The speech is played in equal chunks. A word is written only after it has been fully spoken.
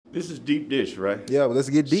This is deep dish, right? Yeah, well, let's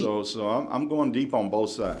get deep. So I'm going deep on both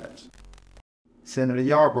sides. Senator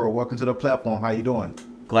Yarbro, welcome to the platform. How you doing?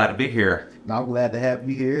 Glad to be here. I'm glad to have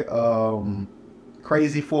you here.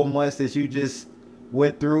 Crazy 4 months that you just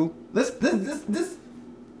went through. This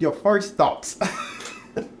your first thoughts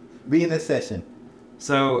being in session.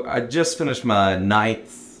 So I just finished my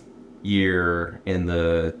ninth year in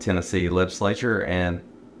the Tennessee legislature, and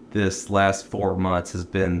this last 4 months has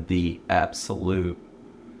been the absolute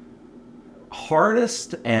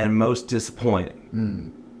hardest and most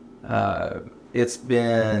disappointing. It's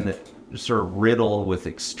been sort of riddled with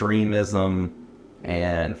extremism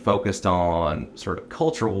and focused on sort of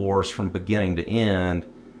culture wars from beginning to end,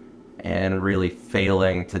 and really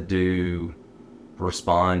failing to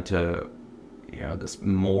respond to this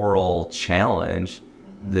moral challenge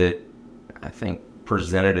that I think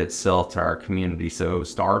presented itself to our community so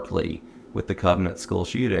starkly with the Covenant school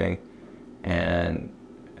shooting. And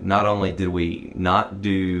not only did we not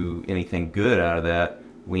do anything good out of that,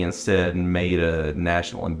 we instead made a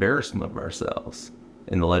national embarrassment of ourselves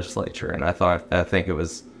in the legislature. And I think it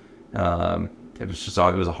was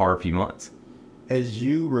a hard few months. As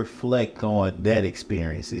you reflect on that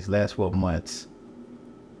experience, these last 4 months,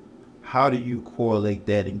 how do you correlate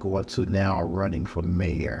that and go to now running for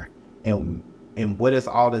mayor? And what has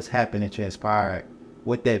all this happened and transpired,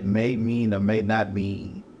 what that may mean or may not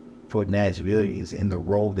mean for Nashvilleians and the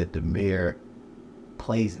role that the mayor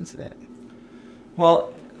plays into that?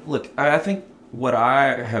 Well, look, I think what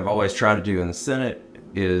I have always tried to do in the Senate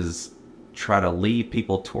is try to lead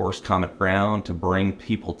people towards common ground, to bring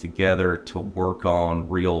people together to work on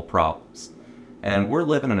real problems. And we're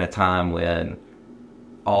living in a time when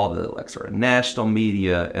all the sort of national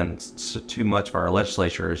media and too much of our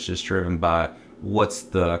legislature is just driven by what's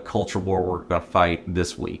the culture war we're going to fight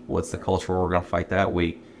this week, what's the culture war we're going to fight that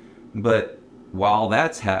week. But while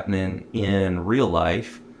that's happening in real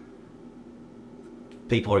life,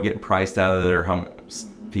 people are getting priced out of their homes.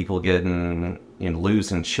 People getting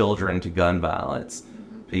losing children to gun violence.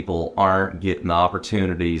 People aren't getting the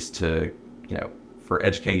opportunities to, for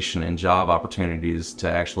education and job opportunities to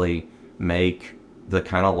actually make the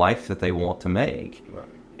kind of life that they want to make. Right.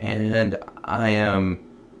 And I am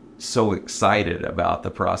so excited about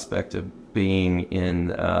the prospect of being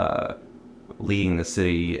leading the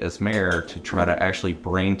city as mayor to try to actually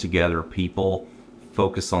bring together people,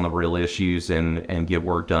 focus on the real issues, and get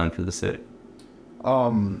work done for the city.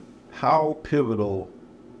 How pivotal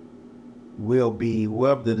will be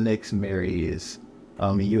whoever the next mayor is,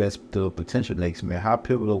 you as the potential next mayor, how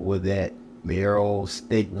pivotal will that mayoral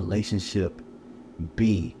state relationship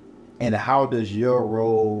be? And how does your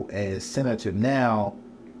role as senator now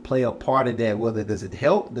play a part of that? Whether does it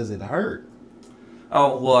help, does it hurt?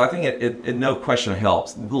 Oh, well, I think it no question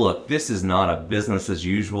helps. Look, this is not a business as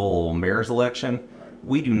usual mayor's election.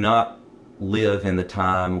 We do not live in the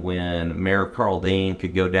time when Mayor Carl Dean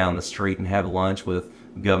could go down the street and have lunch with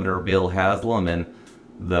Governor Bill Haslam, and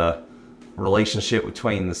the relationship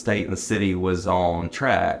between the state and the city was on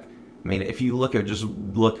track. I mean, if you look at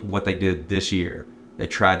what they did this year, they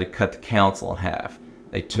tried to cut the council in half.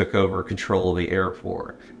 They took over control of the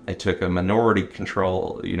airport. They took a minority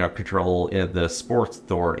control in the sports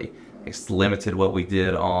authority. It's limited what we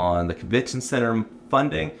did on the convention center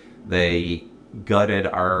funding. They gutted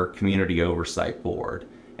our community oversight board.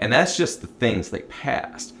 And that's just the things they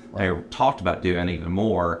passed. They talked about doing even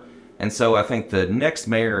more. And so I think the next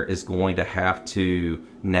mayor is going to have to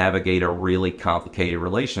navigate a really complicated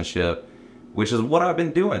relationship, which is what I've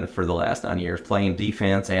been doing for the last 9 years, playing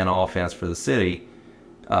defense and offense for the city.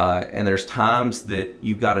 And there's times that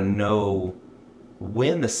you've got to know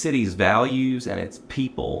when the city's values and its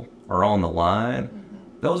people are on the line.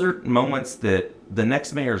 Those are moments that the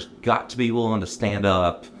next mayor's got to be willing to stand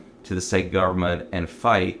up to the state government and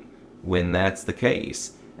fight when that's the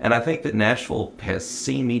case. And I think that Nashville has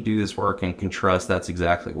seen me do this work and can trust that's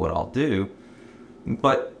exactly what I'll do.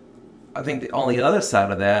 But I think that on the other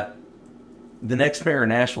side of that, the next mayor of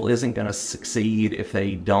Nashville isn't going to succeed if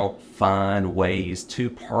they don't find ways to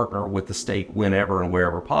partner with the state whenever and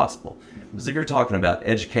wherever possible. Because if you're talking about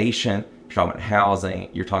education, you're talking about housing,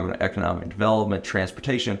 you're talking about economic development,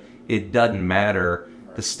 transportation, it doesn't matter.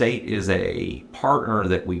 The state is a partner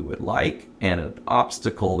that we would like and an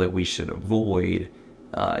obstacle that we should avoid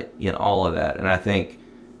in all of that. And I think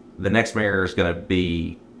the next mayor is going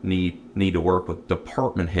to need to work with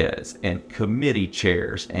department heads and committee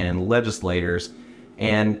chairs and legislators,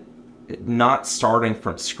 and not starting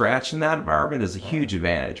from scratch in that environment is a huge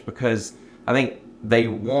advantage, because I think they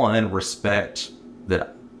respect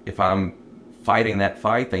that if I'm fighting that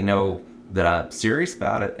fight, they know that I'm serious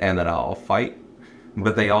about it and that I'll fight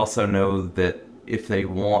but they also know that if they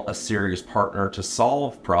want a serious partner to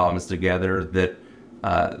solve problems together, that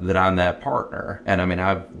I'm that partner. And I mean,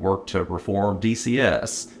 I've worked to reform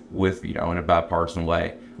DCS with, in a bipartisan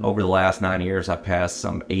way. Over the last 9 years, I've passed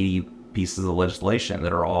some 80 pieces of legislation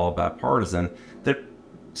that are all bipartisan that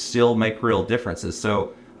still make real differences.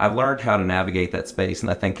 So I've learned how to navigate that space, and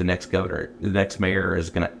I think the next mayor is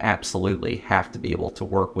going to absolutely have to be able to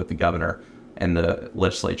work with the governor and the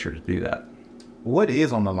legislature to do that. What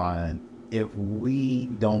is on the line if we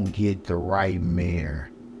don't get the right mayor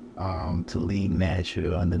to lead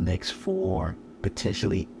Nashville in the next 4,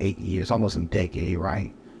 potentially 8 years, almost a decade,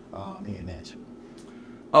 right? In Nashville.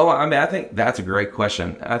 Oh, I mean, I think that's a great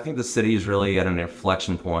question. I think the city is really at an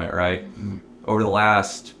inflection point, right?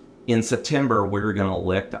 In September, we're going to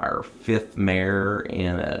elect our 5th mayor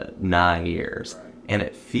in 9 years. And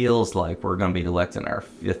it feels like we're going to be electing our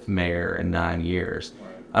 5th mayor in 9 years.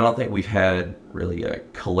 I don't think we've had really a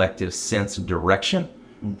collective sense of direction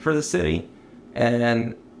for the city.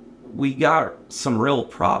 And we got some real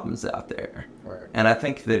problems out there. Right. And I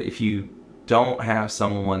think that if you don't have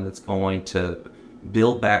someone that's going to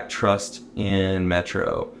build back trust in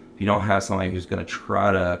Metro, if you don't have somebody who's going to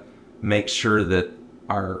try to make sure that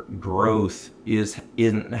our growth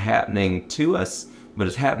isn't happening to us, but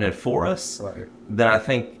it's happening for us, Right. then I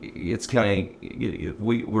think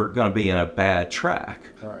we're going to be in a bad track,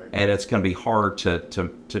 Right. and it's going to be hard to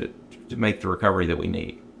make the recovery that we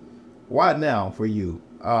need. Why now for you?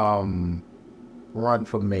 Run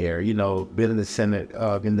for mayor. Been in the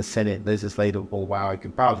Senate legislative for a while. You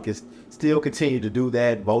can probably still continue to do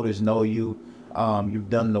that. Voters know you. You've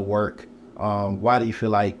done the work. Why do you feel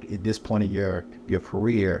like at this point in your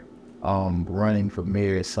career, running for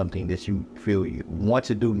mayor is something that you feel you want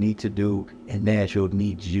to do, need to do, and Nashville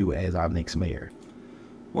needs you as our next mayor?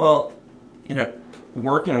 Well,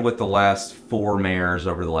 working with the last 4 mayors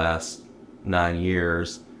over the last 9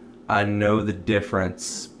 years, I know the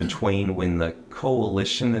difference between when the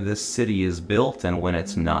coalition of this city is built and when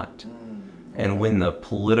it's not. And when the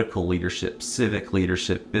political leadership, civic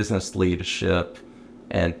leadership, business leadership,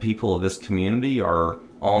 and people of this community are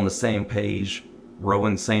on the same page,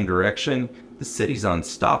 rowing the same direction, the city's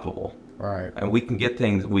unstoppable. Right. And we can get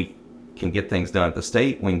things done at the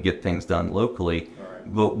state, we can get things done locally.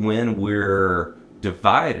 Right. But when we're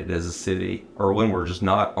divided as a city, or when we're just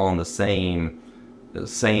not on the same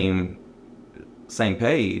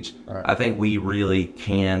page, Right. I think we really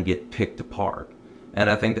can get picked apart. And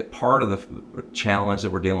I think that part of the challenge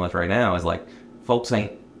that we're dealing with right now is like folks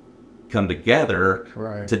ain't come together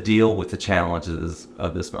Right. to deal with the challenges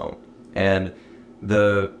of this moment. And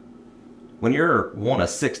when you're one of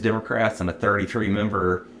 6 Democrats and a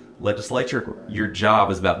 33-member legislature, your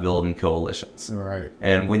job is about building coalitions. Right.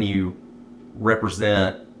 And when you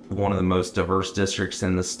represent one of the most diverse districts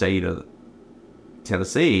in the state of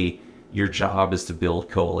Tennessee, your job is to build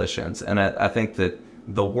coalitions. And I think that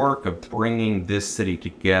the work of bringing this city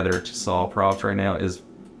together to solve problems right now is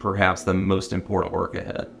perhaps the most important work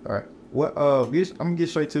ahead. All right. What I'm gonna get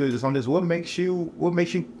straight to this on this. What makes you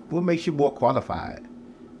more qualified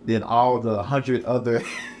than all the 100 other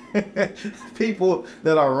people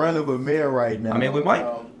that are running for mayor right now? I mean, we might,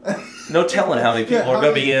 no telling how many people are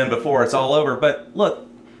going to be in before it's all over. But look,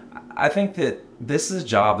 I think that this is a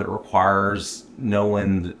job that requires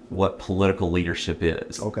knowing what political leadership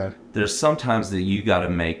is. Okay. There's sometimes that you got to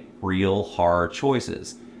make real hard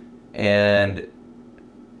choices. And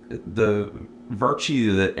the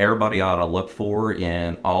virtue that everybody ought to look for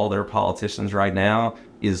in all their politicians right now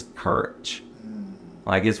is courage.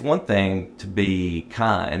 Like, it's one thing to be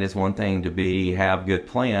kind, it's one thing to have good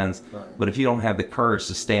plans, Right. but if you don't have the courage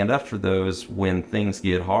to stand up for those when things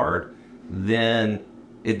get hard, then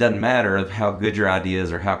it doesn't matter of how good your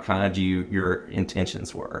ideas or how kind your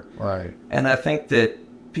intentions were. Right. And I think that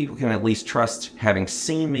people can at least trust, having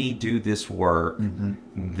seen me do this work,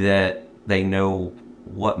 that they know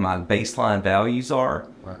what my baseline values are.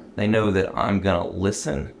 Right. They know that I'm going to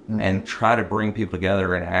listen and try to bring people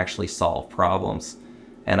together and actually solve problems.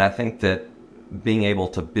 And I think that being able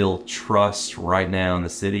to build trust right now in the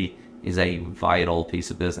city is a vital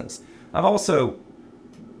piece of business. I've also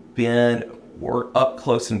been up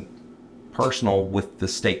close and personal with the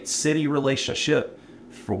state-city relationship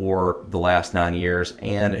for the last 9 years,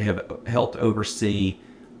 and have helped oversee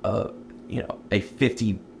a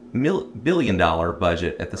 $50 billion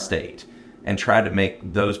budget at the state, and try to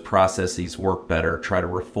make those processes work better, try to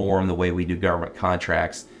reform the way we do government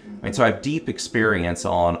contracts. I mean, so I have deep experience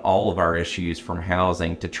on all of our issues, from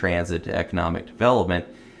housing to transit to economic development,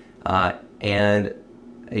 and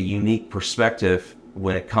a unique perspective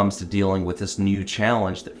when it comes to dealing with this new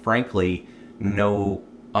challenge that, frankly, no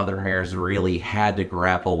other mayors really had to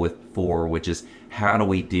grapple with before, which is how do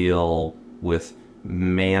we deal with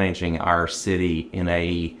managing our city in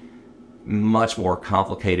a much more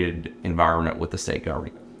complicated environment with the state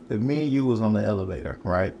government. If me and you was on the elevator,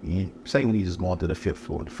 right? Say we just going to the 5th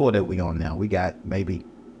floor, the floor that we on now, we got maybe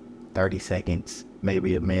 30 seconds,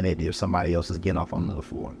 maybe a minute if somebody else is getting off on the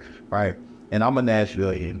floor, right? And I'm a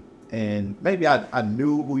Nashvilleian, and maybe I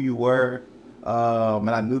knew who you were, and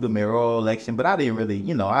I knew the mayoral election, but I didn't really,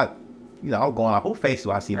 I was going like, who face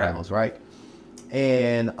do I see Right. most, right?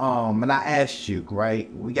 And I asked you,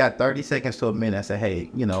 right? We got 30 seconds to a minute. I said,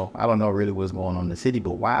 hey, I don't know really what's going on in the city,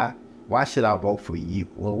 but why should I vote for you?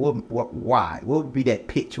 Well, why? What would be that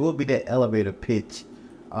pitch? What would be that elevator pitch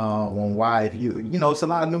on why? If it's a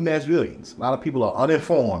lot of new Nashvilleians. A lot of people are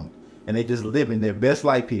uninformed and they just living their best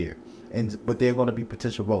life here, but they're going to be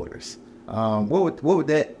potential voters. What would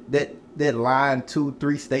that line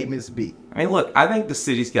 2-3 statements be? I mean, look, I think the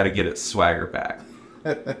city's got to get its swagger back,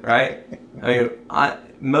 right? I mean,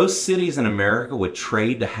 most cities in America would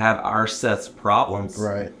trade to have our sets of problems.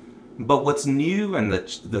 Right. But what's new and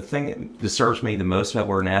the thing that disturbs me the most about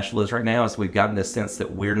where Nashville is right now is we've gotten this sense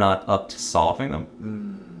that we're not up to solving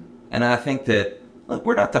them. And I think that, look,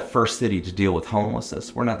 we're not the first city to deal with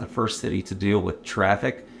homelessness. We're not the first city to deal with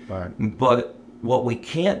traffic. Right. But what we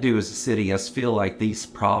can't do as a city is feel like these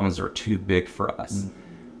problems are too big for us.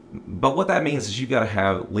 But what that means is you got to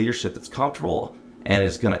have leadership that's comfortable and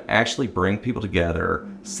is going to actually bring people together,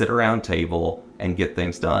 sit around a table, and get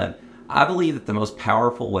things done. I believe that the most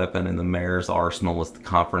powerful weapon in the mayor's arsenal is the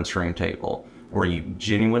conference room table, where you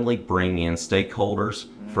genuinely bring in stakeholders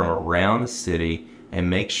from around the city and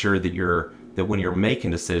make sure that when you're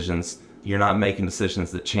making decisions, you're not making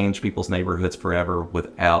decisions that change people's neighborhoods forever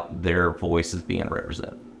without their voices being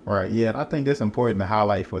represented. Right. Yeah, and I think that's important to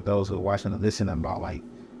highlight for those who are watching and listening about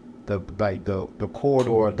the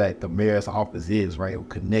corridor that the mayor's office is, right?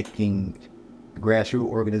 Connecting grassroots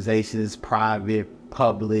organizations, private,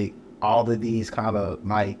 public, all of these kind of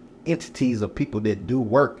entities of people that do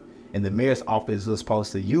work, and the mayor's office is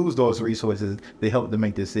supposed to use those resources to help to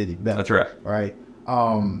make this city better. That's right. Right.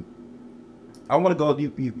 I want to go.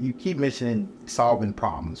 You keep mentioning solving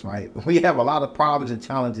problems, right? We have a lot of problems and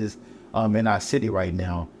challenges in our city right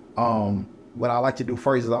now. What I like to do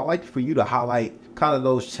first is I like for you to highlight kind of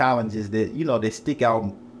those challenges that that stick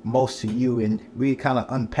out most to you, and really kind of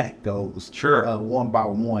unpack those one by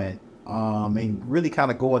one. And really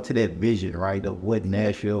kind of go into that vision, right, of what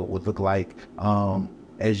Nashville would look like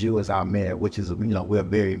as you as our mayor, which is, we're a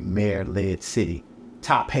very mayor-led city,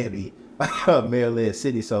 top-heavy mayor-led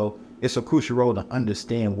city. So it's a crucial role to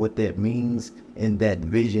understand what that means in that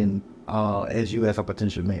vision as you as a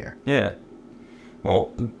potential mayor. Yeah.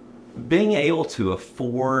 Well, being able to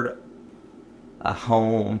afford a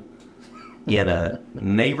home in a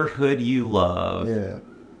neighborhood you love,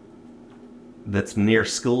 that's near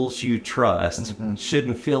schools you trust,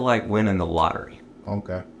 shouldn't feel like winning the lottery.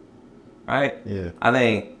 Okay. Right? Yeah. I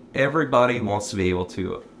think everybody wants to be able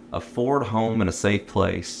to afford a home in a safe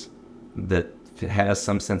place that has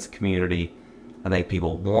some sense of community. I think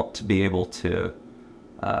people want to be able to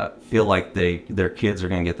feel like their kids are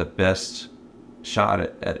going to get the best shot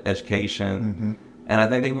at education. And I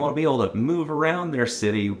think they want to be able to move around their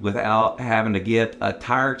city without having to get a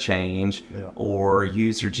tire change or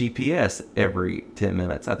use your GPS every 10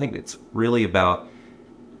 minutes. I think it's really about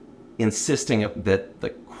insisting that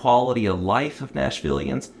the quality of life of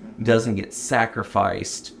Nashvilleians doesn't get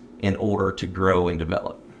sacrificed in order to grow and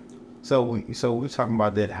develop. So we're talking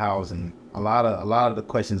about that housing. A lot of the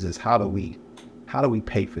questions is how do we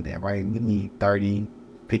pay for that, right? We need 30,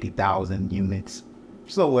 50,000 units.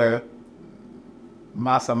 So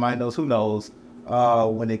somebody knows who knows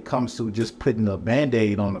when it comes to just putting a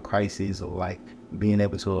Band-Aid on the crisis, or being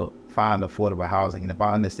able to find affordable housing. And if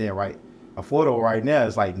I understand right, affordable right now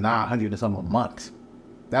is like $900 and something a month.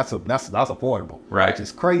 That's affordable, right? Which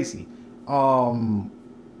is crazy.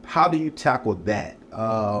 How do you tackle that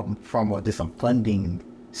from just a funding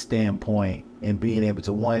standpoint, and being able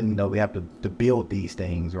to we have to build these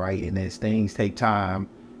things, right? And as things take time,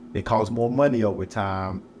 it costs more money over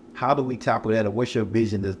time. How do we tackle that, or what's your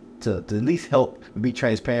vision to at least help be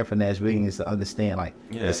transparent for Nashvilleians to understand,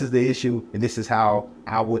 this is the issue, and this is how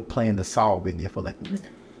I would plan to solve it if elected?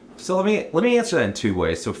 So let me answer that in two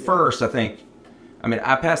ways. So first, I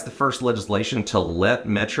passed the first legislation to let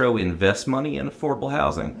Metro invest money in affordable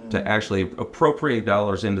housing, to actually appropriate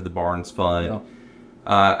dollars into the Barnes Fund.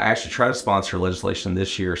 I actually tried to sponsor legislation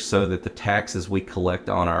this year so that the taxes we collect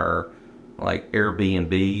on our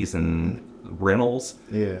Airbnbs and rentals,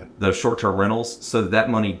 Yeah. those short-term rentals, so that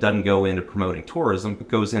money doesn't go into promoting tourism, but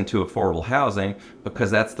goes into affordable housing,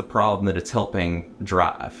 because that's the problem that it's helping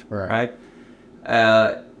drive, right?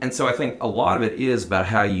 And so I think a lot of it is about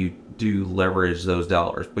how you do leverage those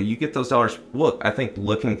dollars. But you get those dollars, look, I think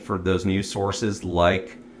looking for those new sources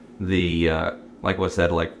like like what I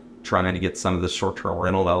said, like trying to get some of the short-term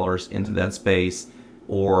rental dollars into that space,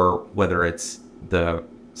 or whether it's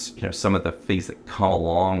some of the fees that come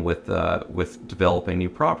along with developing new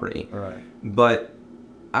property. Right. But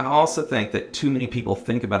I also think that too many people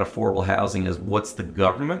think about affordable housing as what's the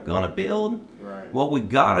government going to build? Right. What we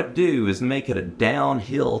got to do is make it a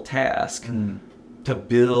downhill task to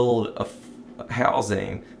build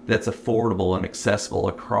housing that's affordable and accessible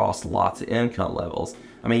across lots of income levels.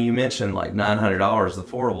 I mean, you mentioned like $900 is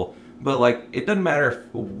affordable, but like it doesn't matter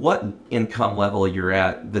what income level you're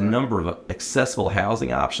at, the number of accessible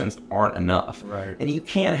housing options aren't enough. Right. And you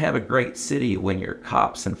can't have a great city when your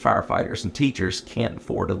cops and firefighters and teachers can't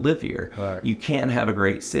afford to live here. Right. You can't have a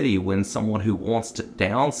great city when someone who wants to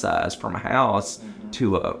downsize from a house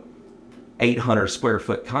to a 800 square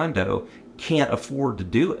foot condo can't afford to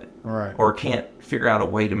do it. Right. Or can't figure out a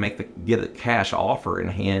way to get a cash offer in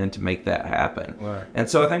hand to make that happen. Right. And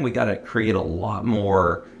so I think we got to create a lot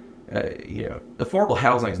more. Affordable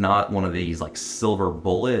housing is not one of these like silver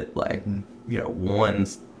bullet, like one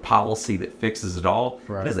policy that fixes it all.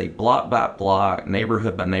 Right. It is a block by block,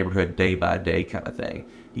 neighborhood by neighborhood, day by day kind of thing.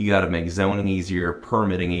 You got to make zoning easier,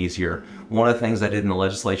 permitting easier. One of the things I did in the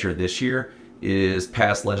legislature this year is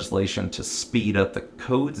pass legislation to speed up the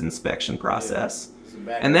codes inspection process.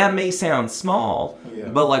 And that may sound small,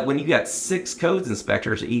 but like when you got 6 codes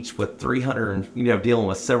inspectors, each with 300, dealing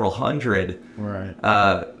with several hundred,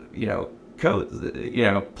 codes,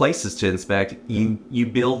 places to inspect, you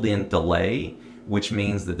build in delay, which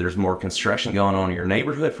means that there's more construction going on in your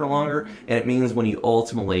neighborhood for longer. And it means when you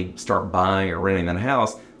ultimately start buying or renting that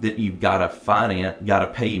house, that you've got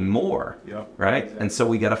to pay more, right? Exactly. And so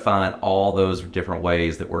we got to find all those different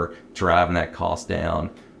ways that we're driving that cost down,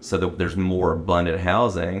 so that there's more abundant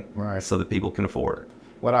housing, so that people can afford it.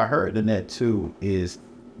 What I heard in that too is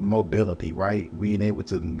mobility, right? Being able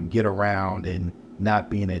to get around and not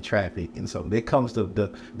being in traffic. And so there comes the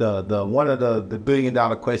one of the $1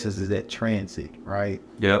 billion questions is that transit, right?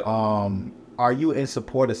 Yep. Are you in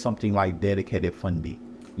support of something like dedicated funding?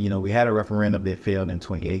 We had a referendum that failed in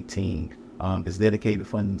 2018. Is dedicated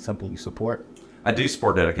funding something you support? I do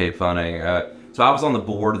support dedicated funding. So I was on the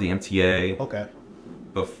board of the MTA. Okay.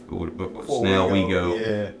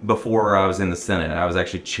 Before I was in the Senate. I was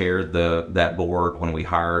actually chaired that board when we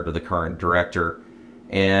hired the current director.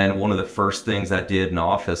 And one of the first things I did in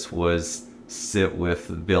office was sit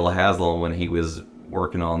with Bill Haslam when he was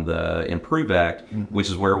working on the Improve Act, which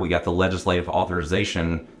is where we got the legislative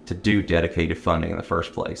authorization to do dedicated funding in the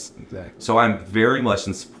first place. Exactly. So I'm very much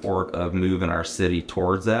in support of moving our city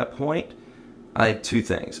towards that point. I have 2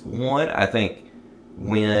 things. One, I think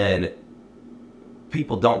when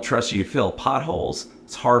people don't trust you to fill potholes,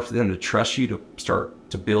 it's hard for them to trust you to start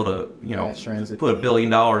to build put $1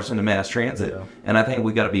 billion into mass transit. Yeah. And I think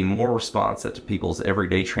we got to be more responsive to people's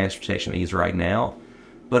everyday transportation needs right now.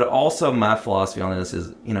 But also my philosophy on this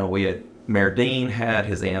is, we had Mayor Dean had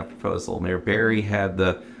his AMP proposal, Mayor Barry had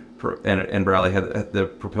and Bradley had the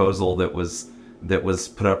proposal that was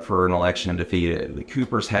put up for an election and defeated. The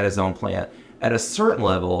Cooper's had his own plan. At a certain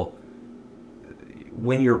level,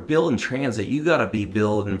 when you're building transit, you got to be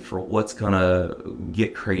building for what's going to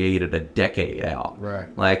get created a decade out. Right.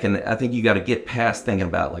 And I think you got to get past thinking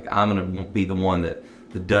about, I'm going to be the one that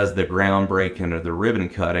does the groundbreaking or the ribbon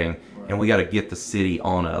cutting. And we got to get the city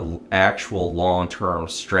on an actual long-term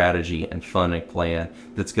strategy and funding plan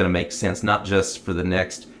that's going to make sense, not just for the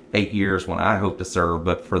next 8 years when I hope to serve,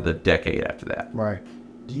 but for the decade after that. Right.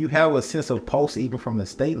 Do you have a sense of pulse, even from the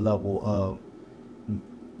state level, of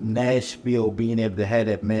Nashville being able to have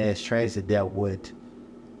that mass transit that would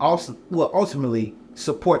also, ultimately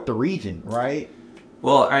support the region, right?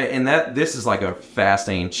 Well, this is like a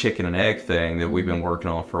fascinating chicken and egg thing that we've been working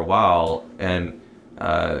on for a while. And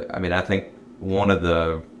I think one of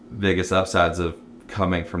the biggest upsides of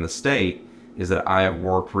coming from the state is that I have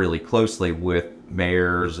worked really closely with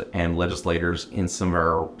mayors and legislators in some of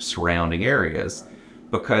our surrounding areas,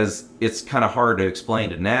 because it's kind of hard to explain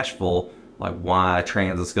to Nashville why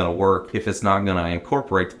transit's going to work if it's not going to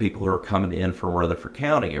incorporate the people who are coming in from Rutherford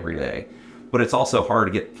County every day. But it's also hard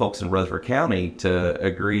to get folks in Rutherford County to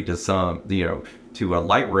agree to to a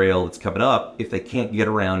light rail that's coming up if they can't get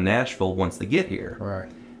around Nashville once they get here.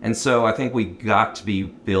 Right. And so I think we got to be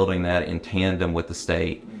building that in tandem with the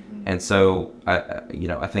state. And so,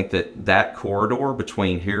 I think that corridor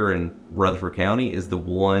between here and Rutherford County is the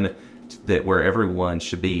one that where everyone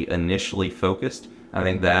should be initially focused. I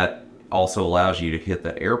think that also allows you to hit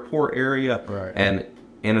the airport area, Right. and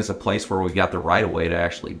it's a place where we've got the right of way to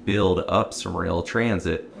actually build up some rail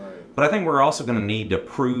transit. Right. But I think we're also going to need to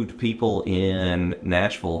prove to people in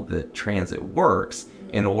Nashville that transit works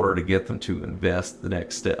in order to get them to invest the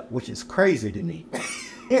next step. Which is crazy to me.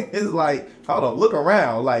 It's like, hold on, look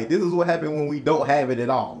around. Like, this is what happened when we don't have it at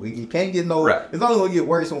all. You can't get no. Right. It's only gonna get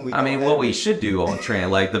worse when we. I mean, don't what have we it. should do on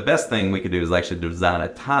like the best thing we could do is actually design a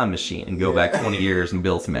time machine and go back 20 years and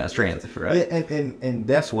build some mass transit, right? And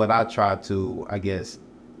that's what I try to, I guess,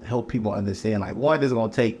 help people understand. Like, one, this is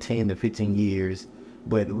gonna take 10 to 15 years,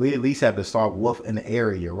 but we at least have to start with an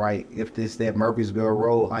area, right? If this that Murfreesboro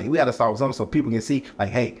Road, like, we got to start with something so people can see, like,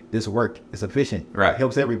 hey, this worked, it's efficient, Right? It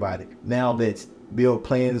helps everybody. Now let's build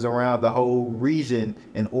plans around the whole region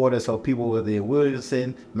in order so people within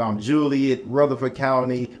Williamson, Mount Juliet, Rutherford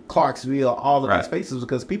County, Clarksville, all of Right. these spaces,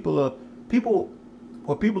 because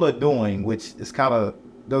what people are doing, which is kind of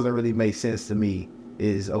doesn't really make sense to me,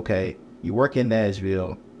 is okay, you work in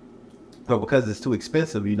Nashville, but because it's too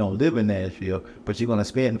expensive, you don't live in Nashville, but you're gonna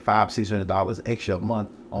spend $500-$600 extra a month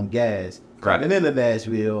on gas Right. coming into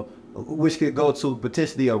Nashville, which could go to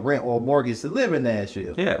potentially a rent or mortgage to live in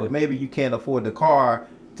Nashville. Yeah. But maybe you can't afford the car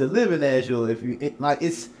to live in Nashville if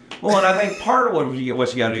it's. Well, and I think part of what you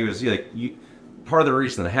got to do is part of the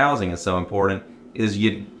reason that housing is so important is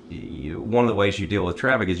one of the ways you deal with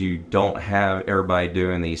traffic is you don't have everybody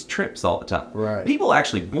doing these trips all the time. Right. People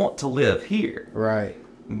actually want to live here. Right.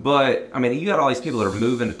 But I mean, you got all these people that are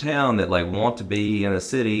moving to town that like want to be in a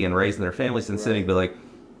city and raising their families in the city, but like,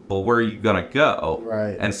 well, where are you gonna go?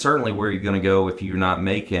 Right. And certainly, where are you gonna go if you're not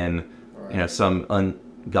making, some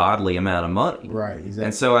ungodly amount of money? Right. Exactly.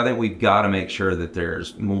 And so I think we've got to make sure that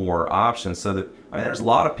there's more options. So that there's a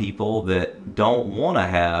lot of people that don't want to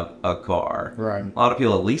have a car. Right. A lot of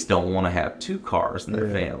people at least don't want to have two cars in their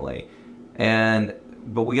family,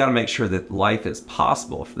 but we got to make sure that life is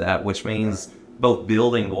possible for that, which means both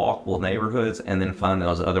building walkable neighborhoods and then finding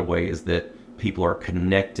those other ways that people are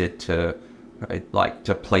connected to,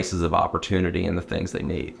 to places of opportunity and the things they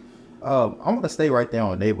need. I'm going to stay right there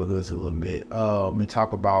on neighborhoods a little bit and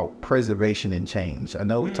talk about preservation and change. I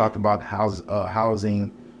know we talked about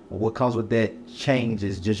housing. What comes with that change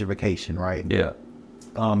is gentrification, right? Yeah.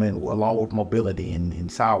 And along with mobility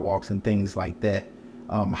and sidewalks and things like that.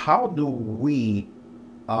 How do we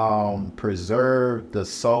preserve the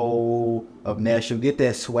soul of Nashville, get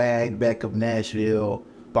that swag back of Nashville,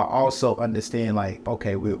 but also understand, like,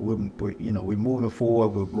 okay, we're moving forward,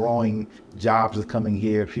 we're growing, jobs are coming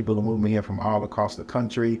here, people are moving here from all across the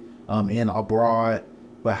country, and abroad,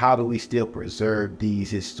 but how do we still preserve these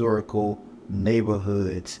historical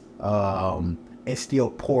neighborhoods and still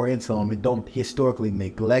pour into them and don't historically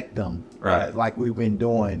neglect them, Right. like we've been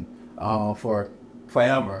doing for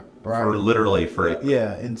forever, right? For literally for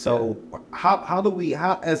Yeah, and so how do we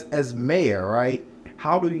as mayor, right?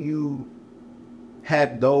 How do you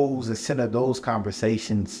have those and center those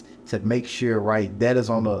conversations to make sure, right, that is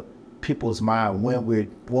on the people's mind when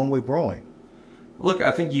we're growing? Look,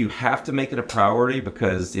 I think you have to make it a priority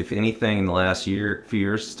because if anything in the last few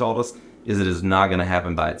years has taught us is it is not going to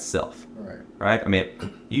happen by itself. Right? I mean,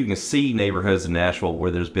 you can see neighborhoods in Nashville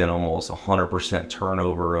where there's been almost 100%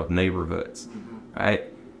 turnover of neighborhoods, right?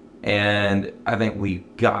 And I think we've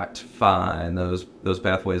got to find those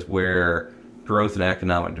pathways where growth and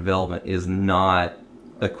economic development is not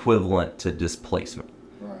equivalent to displacement,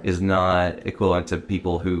 is not equivalent to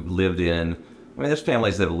people who lived in. I mean, there's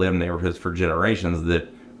families that have lived in neighborhoods for generations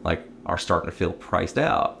that like are starting to feel priced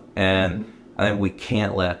out, and I think we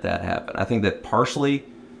can't let that happen. I think that partially,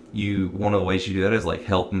 one of the ways you do that is like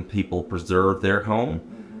helping people preserve their home,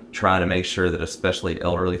 trying to make sure that especially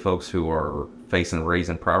elderly folks who are facing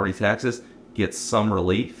raising property taxes get some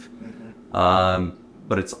relief, and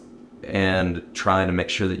trying to make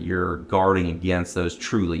sure that you're guarding against those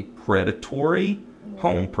truly predatory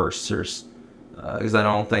home purchasers, because I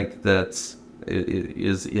don't think that's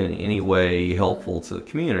is in any way helpful to the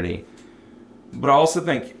community. But I also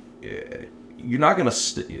think you're not going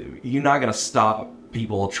to stop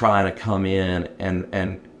people trying to come in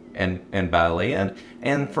and buy land.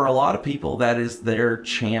 And for a lot of people, that is their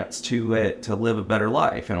chance to live a better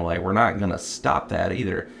life in a way. We're not going to stop that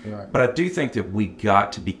either. Right. But I do think that we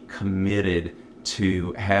got to be committed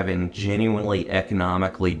to having genuinely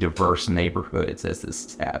economically diverse neighborhoods as this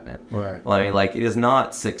is happening. Right. I mean, like, it is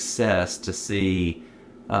not success to see.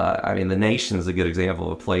 The nation is a good example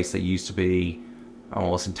of a place that used to be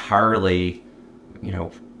almost entirely,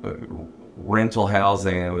 rental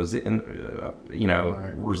housing. It was in,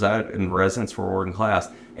 reside in residence for working class,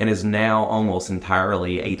 and is now almost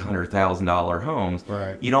entirely $800,000 homes.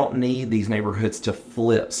 Right. You don't need these neighborhoods to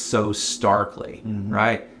flip so starkly,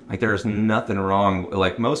 right? Like there's nothing wrong.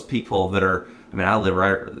 Like most people that are, I mean, I live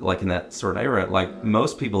right like in that sort of neighborhood. Like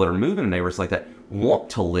most people that are moving to neighborhoods like that want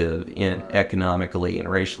to live in economically and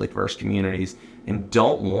racially diverse communities and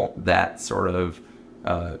don't want that sort of,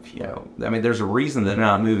 I mean, there's a reason they're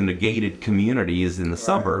not moving to gated communities in the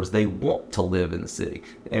suburbs. They want to live in the city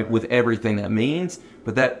with everything that means,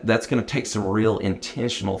 but that's going to take some real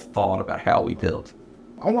intentional thought about how we build.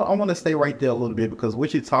 I want to stay right there a little bit because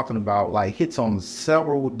what you're talking about like hits on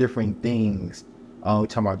several different things. We're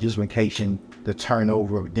talking about gentrification, the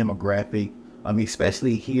turnover of demographic. I mean,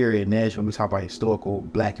 especially here in Nashville, we talk about historical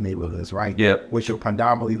Black neighborhoods, right? Yep. Which are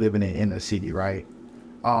predominantly living in the city, right?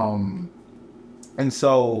 And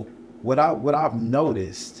so what I've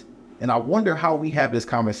noticed, and I wonder how we have this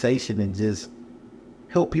conversation and just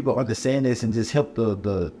help people understand this and just help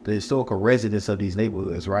the historical residents of these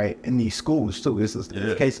neighborhoods, right? And these schools too. This is the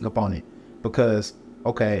education component. Because,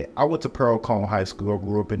 okay, I went to Pearl Cone High School,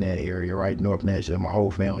 grew up in that area, right? North Nashville, my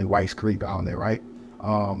whole family, Whites Creek down there, right?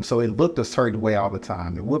 So it looked a certain way all the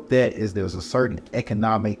time. And with that is there's a certain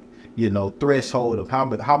economic, threshold of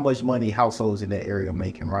how much money households in that area are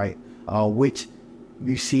making, right? Which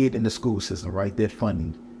you see it in the school system, right? They're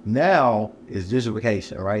funding. Now is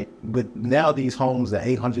gentrification, right? But now these homes are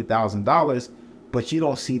 $800,000, but you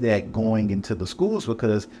don't see that going into the schools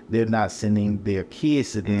because they're not sending their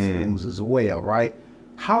kids to these schools as well, right?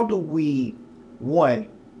 How do we, one,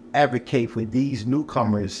 advocate for these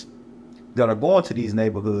newcomers that are going to these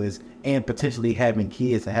neighborhoods and potentially having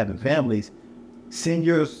kids and having families, send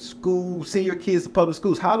your kids to public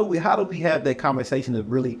schools? How do we have that conversation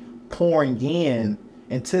of really pouring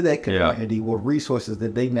into that community with resources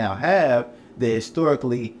that they now have that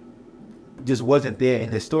historically just wasn't there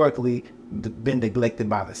and historically been neglected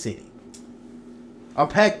by the city?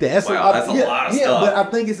 Unpack that. That's a lot of stuff. But I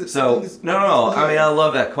think it's no. I mean, I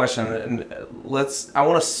love that question, and I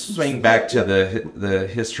want to swing back to the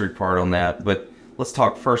history part on that, but let's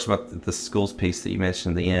talk first about the schools piece that you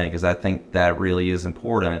mentioned at the end, because I think that really is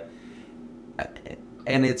important.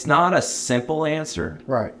 And it's not a simple answer,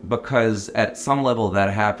 right? Because at some level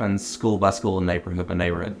that happens school by school and neighborhood by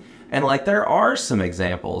neighborhood, and like there are some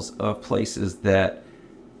examples of places that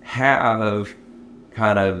have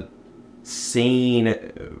kind of seen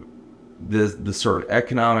the sort of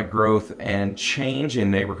economic growth and change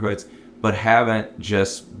in neighborhoods, but haven't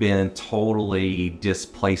just been totally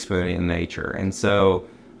displacement in nature. And so,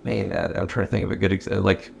 man, I'm trying to think of a good example,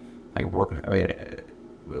 like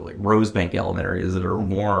Rosebank Elementary,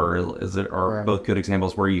 are both good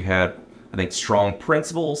examples where you had, I think, strong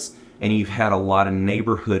principles and you've had a lot of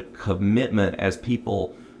neighborhood commitment as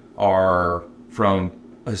people are from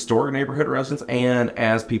historic neighborhood residents and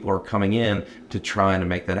as people are coming in to trying to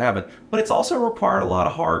make that happen. But it's also required a lot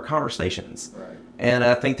of hard conversations. Right. And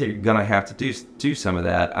I think that you're going to have to do some of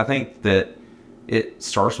that. I think that it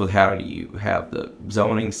starts with how do you have the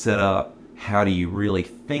zoning set up? How do you really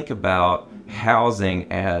think about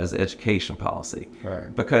housing as education policy?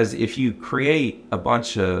 Right. Because if you create a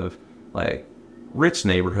bunch of like rich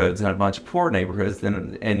neighborhoods and a bunch of poor neighborhoods,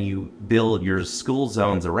 and you build your school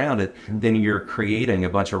zones around it, then you're creating a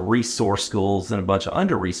bunch of resource schools and a bunch of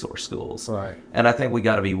under-resourced schools. Right. And I think we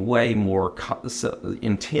got to be way more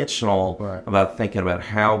intentional about thinking about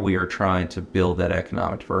how we are trying to build that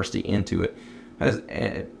economic diversity into it.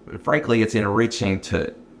 Frankly, it's enriching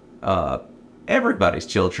to everybody's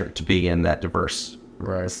children to be in that diverse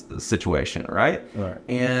situation, right?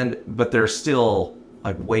 But there's still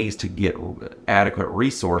like ways to get adequate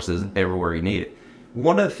resources everywhere you need it.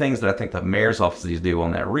 One of the things that I think the mayor's offices do on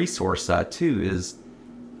that resource side too is,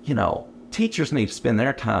 teachers need to spend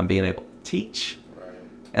their time being able to teach.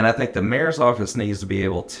 And I think the mayor's office needs to be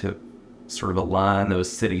able to sort of align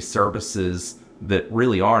those city services that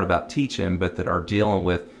really aren't about teaching, but that are dealing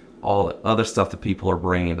with all the other stuff that people are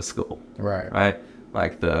bringing to school. Right.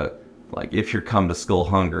 Like if you're come to school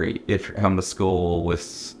hungry, if you're come to school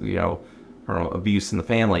with, abuse in the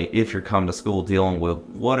family, if you're come to school dealing with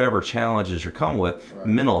whatever challenges you're coming with,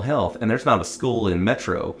 mental health, and there's not a school in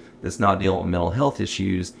Metro that's not dealing with mental health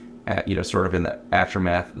issues sort of in the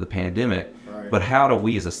aftermath of the pandemic. But how do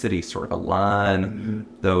we as a city sort of align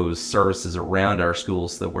those services around our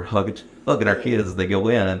schools so that we're hugging our kids as they go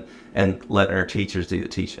in and letting our teachers do the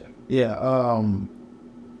teaching?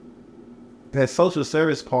 That social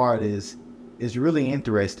service part is really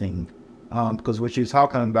interesting. Because what you're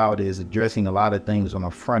talking about is addressing a lot of things on the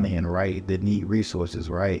front end, right, that need resources,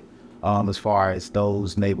 right? as far as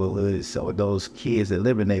those neighborhoods or those kids that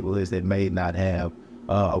live in neighborhoods that may not have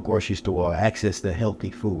a grocery store or access to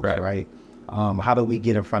healthy food, right? How do we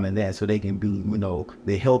get in front of that so they can be,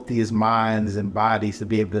 the healthiest minds and bodies to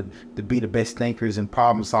be able to be the best thinkers and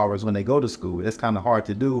problem solvers when they go to school? That's kind of hard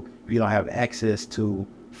to do if you don't have access to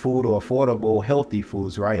food or affordable, healthy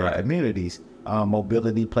foods, right? In communities.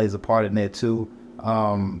 Mobility plays a part in that too.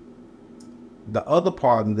 The other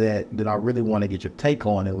part of that I really want to get your take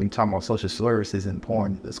on, and when you talk about social services and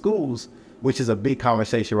pouring into schools, which is a big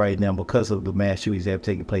conversation right now because of the mass shootings that have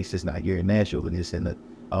taken place just not here in Nashville, and it's in the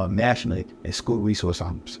nationally, and school resource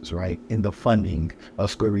officers, right? And the funding of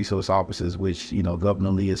school resource officers, which,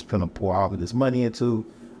 Governor Lee is going to pour all of this money into.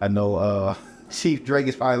 I know Chief Drake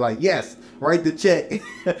is probably like, yes, write the check.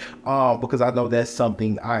 Because I know that's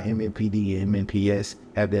something our MNPD and MNPS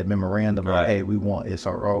have that memorandum of, hey, we want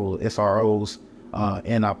SROs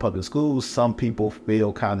in our public schools. Some people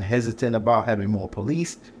feel kind of hesitant about having more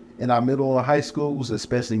police in our middle and high schools,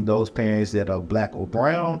 especially those parents that are Black or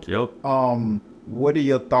brown. What are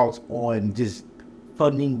your thoughts on just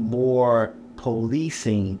funding more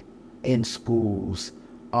policing in schools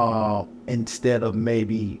instead of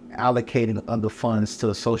maybe allocating other funds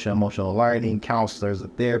to social emotional learning, counselors, or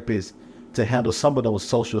therapists to handle some of those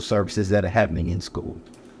social services that are happening in school?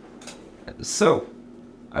 So,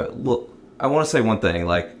 look, I want to say one thing.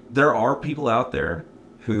 Like, there are people out there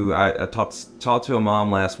who I talked to a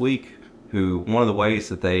mom last week who one of the ways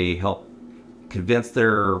that they help convince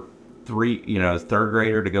their third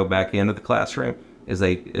grader to go back into the classroom is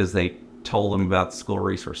they told them about the school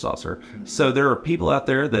resource officer. So there are people out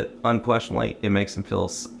there that unquestionably it makes them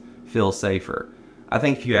feel safer. I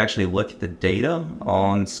think if you actually look at the data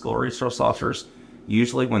on school resource officers,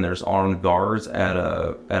 usually when there's armed guards at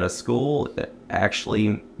a school, it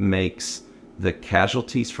actually makes the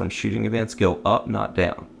casualties from shooting events go up, not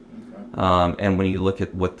down. And when you look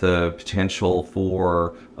at what the potential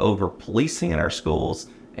for over policing in our schools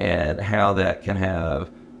and how that can have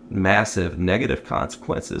massive negative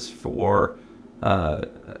consequences for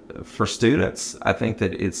students, I think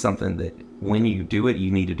that it's something that when you do it, you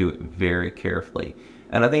need to do it very carefully.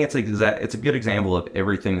 And I think it's a good example of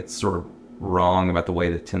everything that's sort of wrong about the way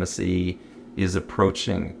that Tennessee is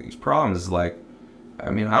approaching these problems. Like, I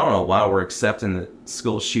don't know why we're accepting that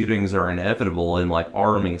school shootings are inevitable and like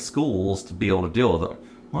arming schools to be able to deal with them.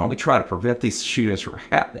 Why don't we try to prevent these shootings from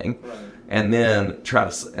happening? And then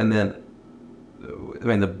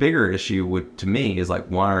the bigger issue to me is like,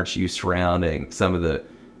 why aren't you surrounding some of the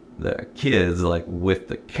kids like with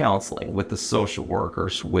the counseling, with the social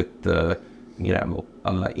workers, with the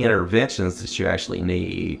interventions that you actually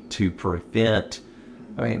need to prevent?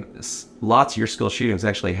 Lots of your school shootings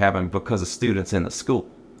actually happen because of students in the school.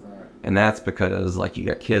 And that's because like you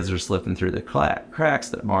got kids that are slipping through the cracks,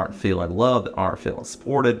 that aren't feeling loved, that aren't feeling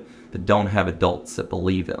supported, that don't have adults that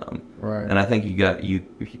believe in them. And I think if you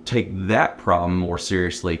take that problem more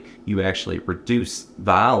seriously, you actually reduce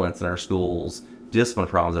violence in our schools, discipline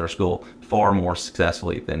problems in our school far more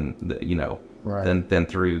successfully than than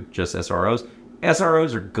through just SROs.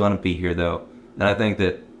 SROs are gonna be here though, and I think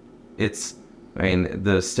that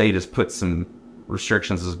the state has put some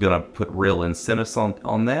restrictions, is gonna put real incentives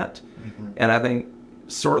on that. And I think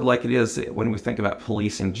sort of like it is when we think about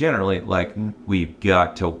policing generally, like we've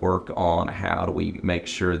got to work on how do we make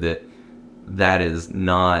sure that is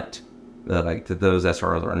not that those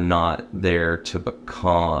SROs are not there to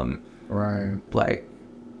become they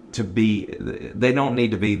don't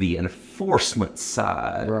need to be the enforcement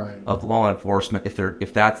side of law enforcement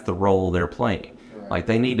if that's the role they're playing. Like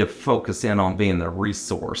they need to focus in on being the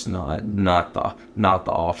resource, not the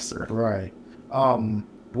officer.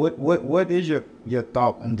 What is your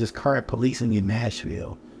thought on just current policing in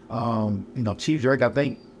Nashville? Chief Drake, I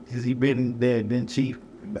think, has he been there, been chief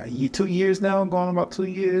 2 years now, going about 2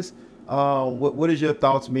 years? What is your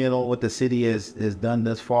thoughts, man, on what the city has done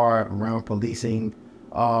thus far around policing?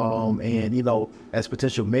 And as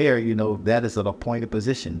potential mayor, that is an appointed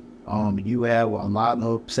position. You have a lot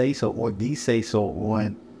of say-so or the say-so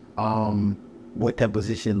on what that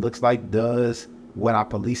position looks like, does, what our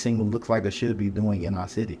policing looks like or should be doing in our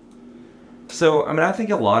city. So, I think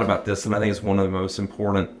a lot about this, and I think it's one of the most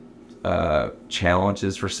important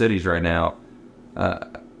challenges for cities right now.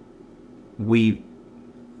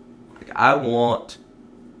 I want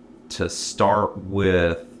to start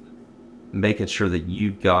with making sure that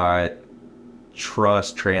you've got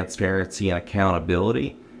trust, transparency, and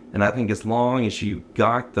accountability. And I think as long as you've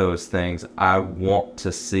got those things, I want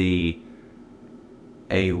to see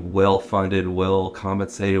a well-funded,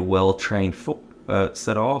 well-compensated, well-trained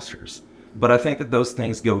set of officers. But I think that those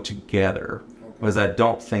things go together. was I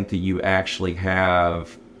don't think that you actually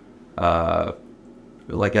have, I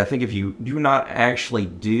think if you're not actually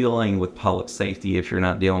dealing with public safety, if you're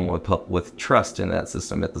not dealing with trust in that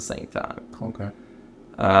system at the same time. Okay.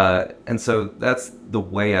 And so that's the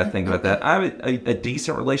way I think about that. I have a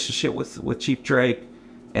decent relationship with Chief Drake,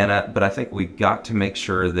 but I think we got to make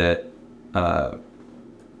sure that, that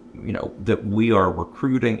we are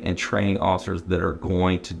recruiting and training officers that are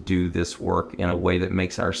going to do this work in a way that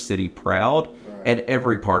makes our city proud and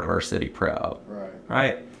every part of our city proud.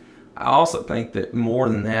 Right. I also think that more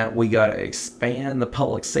than that, we got to expand the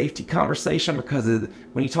public safety conversation, because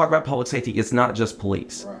when you talk about public safety, it's not just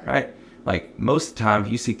police, right? Like most of the time,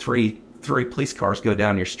 if you see three police cars go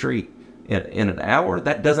down your street in an hour,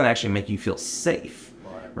 that doesn't actually make you feel safe,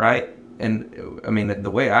 right? And I mean,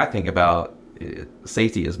 the way I think about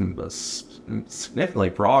safety is significantly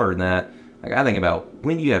broader than that. Like I think about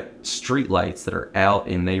when you have street lights that are out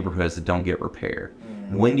in neighborhoods that don't get repaired,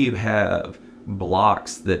 when you have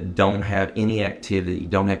blocks that don't have any activity,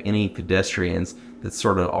 don't have any pedestrians, that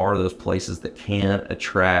sort of are those places that can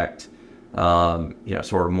attract,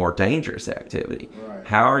 sort of more dangerous activity.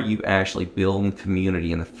 How are you actually building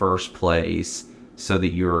community in the first place so that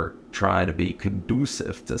you're trying to be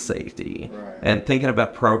conducive to safety? And thinking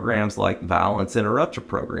about programs like violence interrupter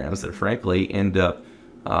programs that frankly end up,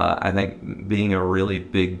 I think, being a really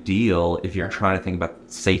big deal if you're trying to think about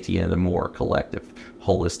safety in a more collective,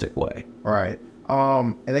 holistic way. Right.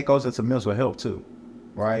 And it goes into mental health too,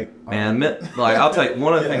 right? And I'll tell you,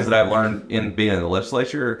 one of the things that I've learned in being in the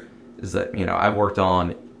legislature is that, I've worked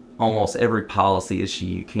on almost every policy issue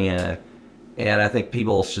you can. And I think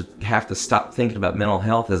people should have to stop thinking about mental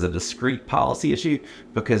health as a discrete policy issue,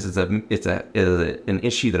 because it's an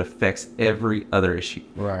issue that affects every other issue.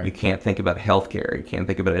 Right. You can't think about healthcare. You can't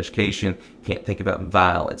think about education. You can't think about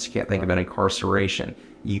violence. You can't think about incarceration.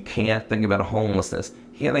 You can't think about homelessness.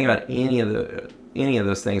 You can't think about any of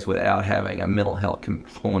those things without having a mental health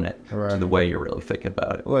component to the way you're really thinking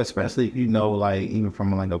about it. Well, especially, even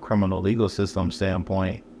from a criminal legal system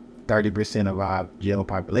standpoint, 30% of our jail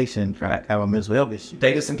population have a mental health issue.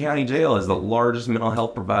 Davidson County Jail is the largest mental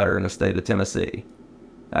health provider in the state of Tennessee.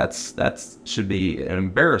 That should be an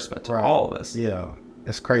embarrassment to all of us. Yeah,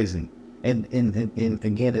 it's crazy. And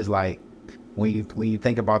again, it's like when you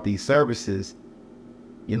think about these services,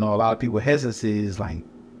 a lot of people hesitancy is like,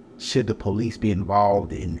 should the police be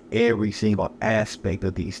involved in every single aspect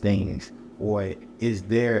of these things? Or is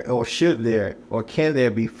there, or should there, or can there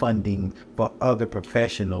be funding for other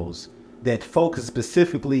professionals that focus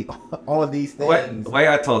specifically on these things? The way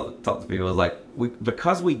I talk to people is like,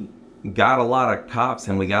 because we got a lot of cops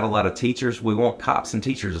and we got a lot of teachers, we want cops and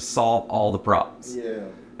teachers to solve all the problems. Yeah.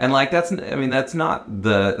 And that's not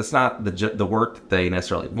the work that they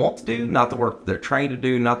necessarily want to do, not the work that they're trained to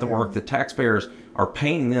do, not the work that taxpayers are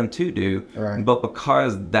paying them to do. Right. But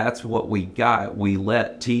because that's what we got, we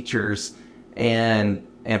let teachers and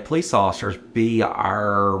police officers be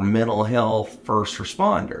our mental health first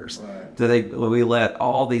responders. Right. We let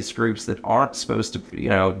all these groups that aren't supposed to,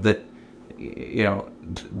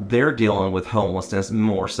 they're dealing with homelessness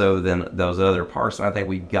more so than those other parts. And I think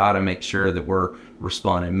we've got to make sure that we're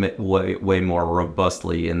responding way more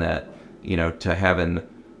robustly in that, to having,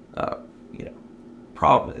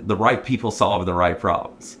 the right people solving the right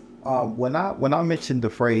problems. When I mentioned the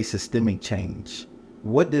phrase systemic change,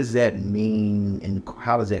 what does that mean, and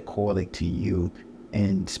how does that correlate to you,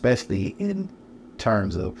 and especially in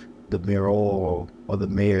terms of the mayoral or the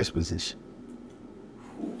mayor's position?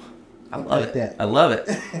 I love it.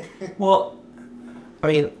 Well, I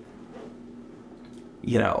mean,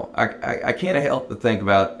 I can't help but think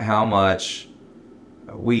about how much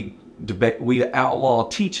we outlaw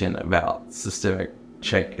teaching about systemic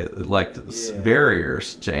change,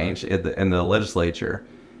 barriers change in the legislature,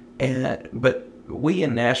 but we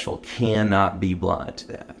in Nashville cannot be blind to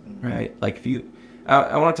that, right? Like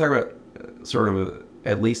I want to talk about sort of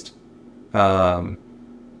at least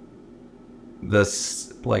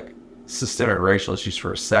this systemic racial issues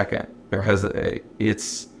for a second, because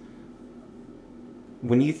it's,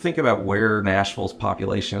 when you think about where Nashville's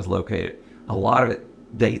population is located, a lot of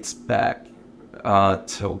it dates back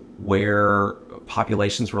to where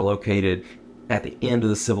populations were located at the end of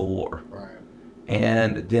the Civil War. Right.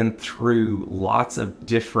 And then through lots of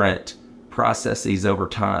different processes over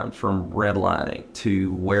time, from redlining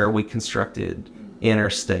to where we constructed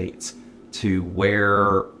interstates, to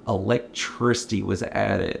where electricity was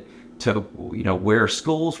added, to where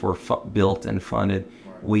schools were built and funded,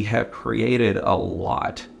 we have created a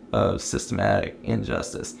lot of systematic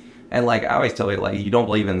injustice. And I always tell you, you don't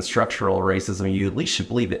believe in structural racism, you at least should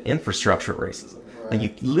believe in infrastructural racism. Like,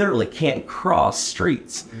 you literally can't cross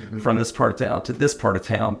streets from this part of town to this part of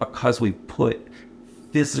town because we put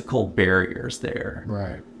physical barriers there.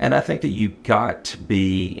 Right. And I think that you've got to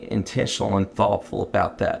be intentional and thoughtful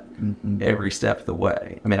about that every step of the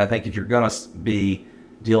way. I mean, I think if you're going to be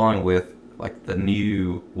dealing with like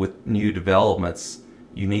new developments,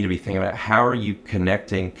 you need to be thinking about how are you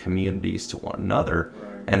connecting communities to one another,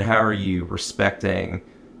 and how are you respecting,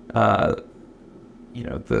 the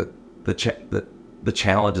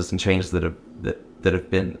challenges and changes that have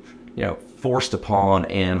been, forced upon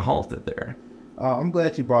and halted there. I'm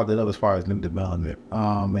glad you brought that up as far as new development,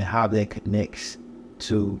 and how that connects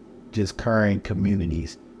to just current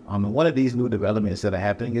communities. One of these new developments that are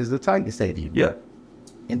happening is the Titan Stadium. Yeah.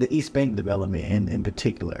 And the East Bank development in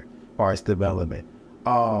particular, as far as development.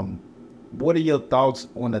 What are your thoughts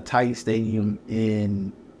on the Titan Stadium,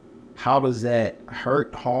 and how does that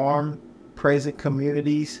harm present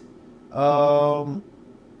communities? Or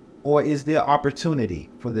is there opportunity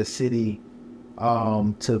for the city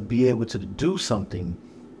to be able to do something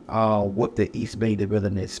with the East Bay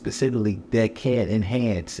development specifically that can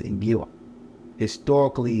enhance and give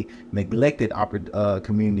historically neglected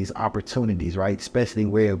communities opportunities, right? Especially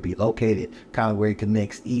where it'll be located, kind of where it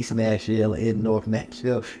connects East Nashville and North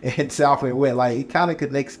Nashville and South and West. Like, it kind of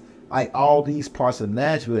connects like all these parts of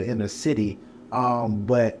Nashville in the city.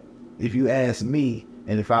 But if you ask me,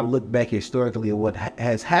 and if I look back historically at what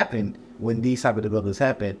has happened when these type of developments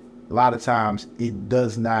happen, a lot of times it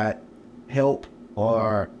does not help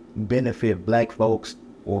or benefit black folks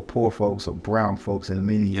or poor folks or brown folks in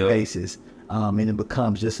many cases. And it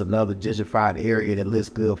becomes just another gentrified area that looks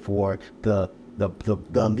good for the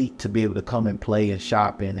elite to be able to come and play and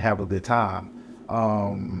shop and have a good time.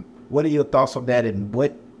 What are your thoughts on that, and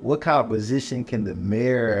what kind of position can the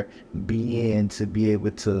mayor be in to be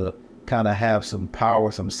able to kind of have some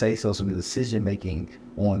power, some say-so, some decision-making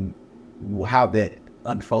on how that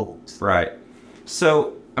unfolds? Right.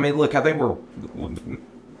 So, I mean, look, I think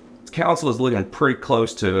council is looking pretty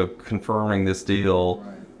close to confirming this deal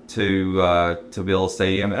to build a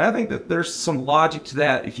stadium. And I think that there's some logic to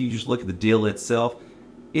that. If you just look at the deal itself,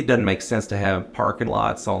 it doesn't make sense to have parking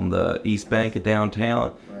lots on the East Bank of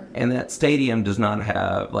downtown. And that stadium does not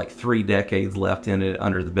have like 3 decades left in it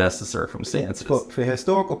under the best of circumstances. For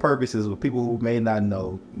historical purposes, with people who may not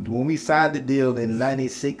know, when we signed the deal in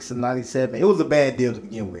 96 and 97, it was a bad deal to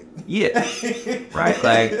begin with. Yeah, right.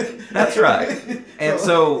 Like, that's right. And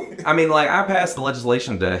so, I mean, like, I passed the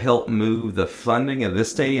legislation to help move the funding of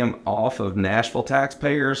this stadium off of Nashville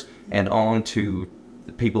taxpayers and on to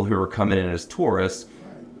the people who are coming in as tourists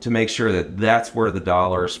to make sure that that's where the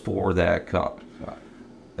dollars for that come.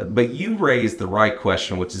 But you raised the right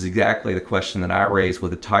question, which is exactly the question that I raised with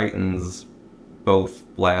the Titans both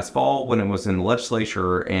last fall when it was in the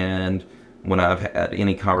legislature and when I've had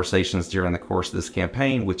any conversations during the course of this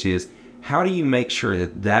campaign, which is, how do you make sure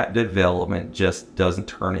that that development just doesn't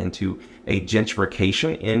turn into a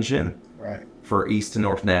gentrification engine for East and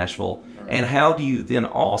North Nashville? And how do you then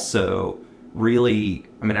also really,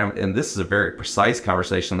 and this is a very precise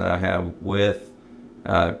conversation that I have with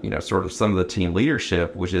sort of some of the team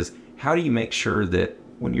leadership, which is, how do you make sure that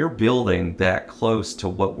when you're building that close to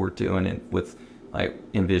what we're doing with like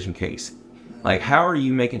Envision Case, like, how are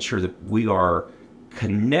you making sure that we are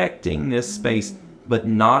connecting this space, but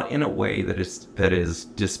not in a way that is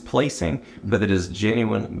displacing, but that is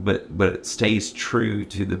genuine, but it stays true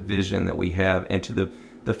to the vision that we have and to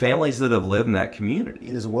the families that have lived in that community.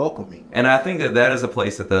 It is welcoming. And I think that is a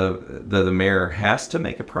place that the mayor has to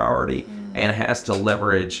make a priority and has to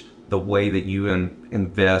leverage the way that you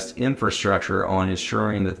invest infrastructure on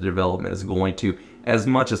ensuring that the development is going to, as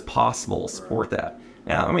much as possible, support that.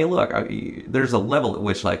 Now, I mean, look, there's a level at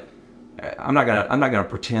which, like, I'm not gonna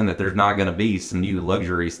pretend that there's not gonna be some new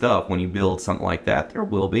luxury stuff when you build something like that. There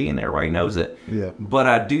will be, and everybody knows it. Yeah. But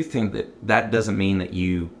I do think that doesn't mean that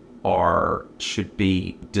you should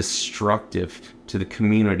be destructive to the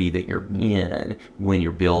community that you're in when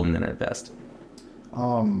you're building and investing.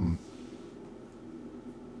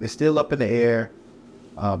 It's still up in the air.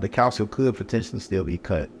 The council could potentially still be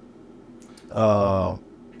cut to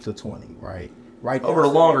 20, right? Right. Over a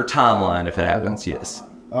longer timeline, if it happens, yes.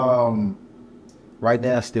 Right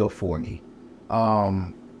now, it's still 40.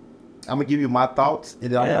 I'm gonna give you my thoughts,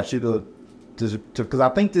 and I want you to because I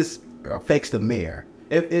think this affects the mayor.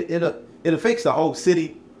 It affects the whole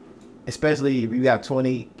city, especially if you have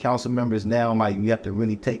 20 council members now. Like, you have to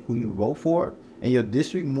really take who you vote for in your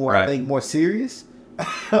district more. I think more serious.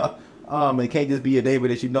 It can't just be a neighbor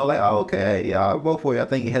that you know, like, oh, okay, yeah, I'll vote for you. I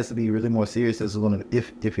think it has to be really more serious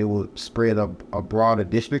if it will spread a broader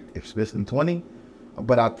district, especially in 20.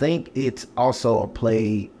 but I think it's also a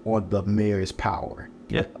play on the mayor's power.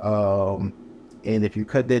 Yeah. And if you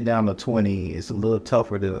cut that down to 20, it's a little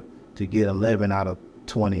tougher to get 11 out of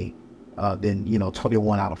 20 than,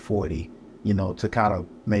 21 out of 40, to kind of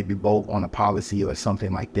maybe vote on a policy or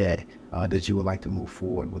something like that that you would like to move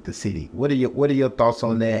forward with the city. What are your thoughts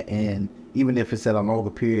on that? And even if it's at a longer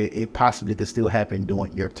period, it possibly could still happen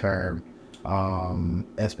during your term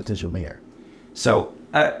as potential mayor. So,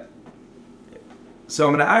 I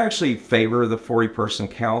actually favor the 40-person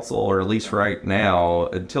council, or at least right now,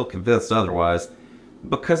 until convinced otherwise,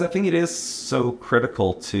 because I think it is so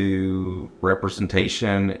critical to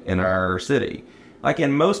representation in our city. Like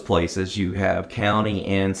in most places, you have county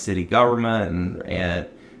and city government, and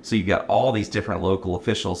so you've got all these different local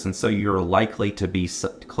officials, and so you're likely to be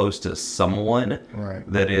close to someone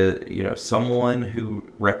that is, someone who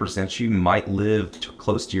represents you might live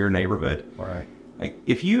close to your neighborhood. Right. Like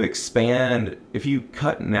if you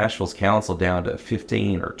cut Nashville's council down to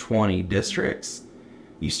 15 or 20 districts,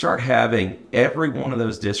 you start having every one of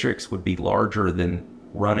those districts would be larger than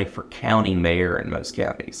running for county mayor in most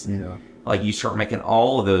counties. Yeah. Like you start making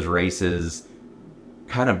all of those races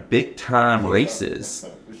kind of big time races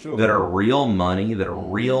that are real money, that are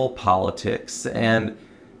real politics. And,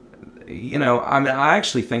 I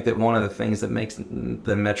actually think that one of the things that makes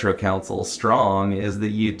the Metro Council strong is that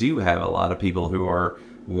you do have a lot of people who are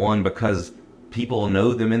won because people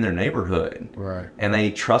know them in their neighborhood. Right. And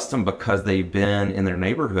they trust them because they've been in their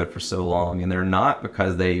neighborhood for so long. And they're not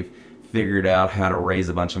because they've figured out how to raise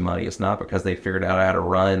a bunch of money. It's not because they figured out how to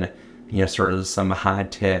run, sort of some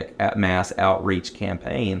high-tech mass outreach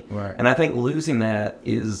campaign. Right. And I think losing that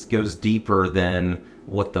goes deeper than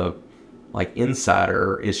what the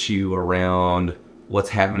insider issue around what's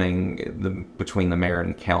happening between the mayor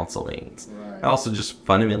and council means. Right. It also just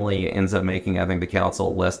fundamentally ends up making, I think, the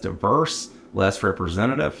council less diverse, less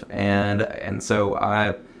representative, and so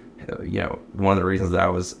one of the reasons that I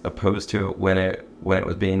was opposed to it when it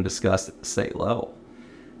was being discussed at the state level.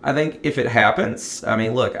 I think if it happens, I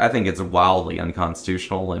think it's wildly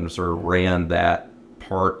unconstitutional and sort of ran that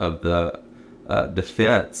part of the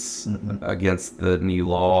defense against the new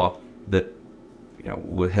law that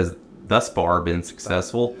has thus far been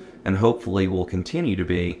successful and hopefully will continue to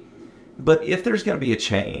be. But if there's going to be a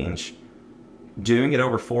change, doing it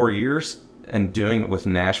over 4 years and doing it with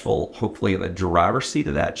Nashville hopefully in the driver's seat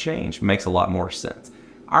of that change makes a lot more sense.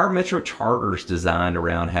 Our Metro Charter is designed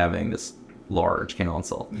around having this large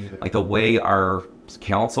council. Yeah. Like the way our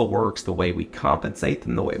council works, the way we compensate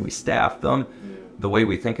them, the way we staff them, the way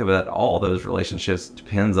we think about all those relationships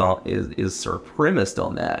depends on is sort of premised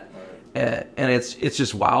on that. And it's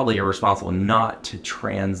just wildly irresponsible not to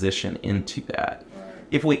transition into that.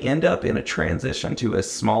 If we end up in a transition to a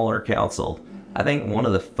smaller council, I think one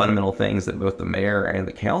of the fundamental things that both the mayor and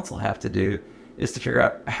the council have to do is to figure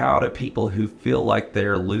out how do people who feel like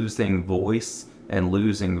they're losing voice and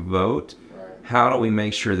losing vote, how do we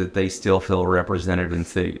make sure that they still feel represented in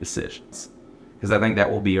city decisions? Because I think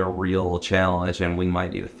that will be a real challenge, and we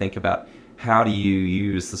might need to think about how do you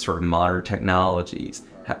use the sort of modern technologies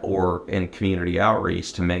or in community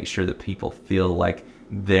outreach to make sure that people feel like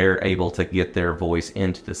they're able to get their voice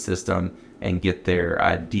into the system and get their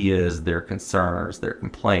ideas, their concerns, their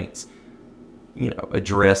complaints,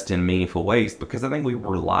 addressed in meaningful ways, because I think we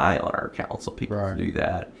rely on our council people to do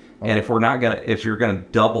that. And if you're gonna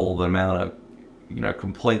double the amount of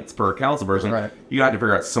complaints per council person, you have to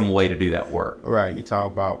figure out some way to do that work. Right. You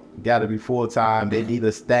talk about got to be full time. They need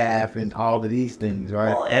a staff and all of these things, right?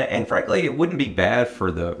 Well, and frankly, it wouldn't be bad for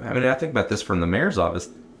I think about this from the mayor's office.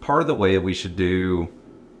 Part of the way that we should do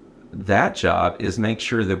that job is make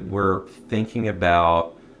sure that we're thinking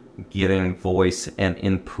about getting voice and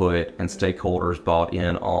input and stakeholders bought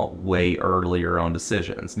in all way earlier on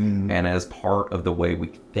decisions, and as part of the way we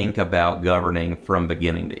think about governing from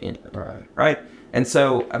beginning to end. Right. And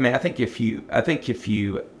so, I think if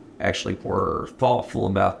you actually were thoughtful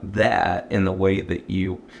about that in the way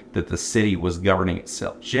that the city was governing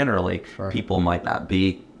itself generally, people might not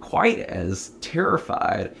be quite as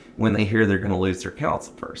terrified when they hear they're going to lose their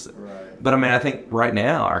council person. But I think right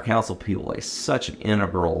now our council people play such an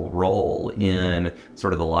integral role in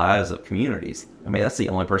sort of the lives of communities. That's the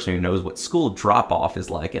only person who knows what school drop off is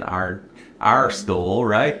like in our school,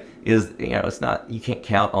 right? It's not, you can't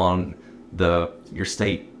count on your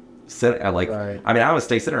state senator. I'm a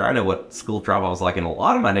state senator. I know what school drop off was like in a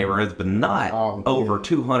lot of my neighborhoods, but not over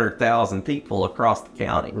 200,000 people across the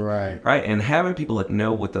county. Right. And having people that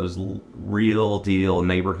know what those real deal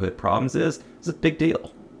neighborhood problems is a big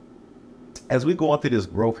deal. As we go on through this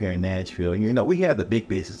growth here in Nashville, we have the big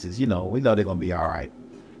businesses, we know they're going to be all right.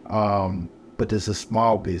 but there's the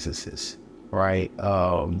small businesses, right?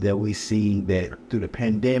 That we see that through the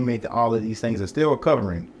pandemic, all of these things are still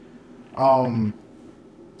recovering. Do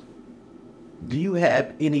you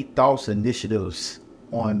have any thoughts, initiatives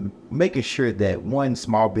on making sure that one,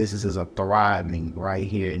 small businesses are thriving right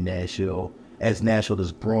here in Nashville, as Nashville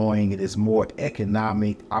is growing and there's more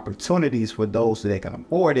economic opportunities for those that can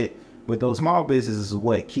afford it, but those small businesses is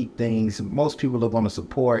what keep things, most people are going to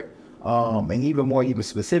support, and even more, even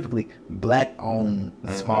specifically, Black-owned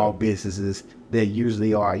small businesses that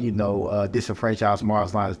usually are, disenfranchised,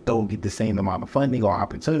 marginalized, don't get the same amount of funding or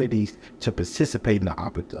opportunities to participate in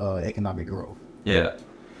the economic growth. Yeah.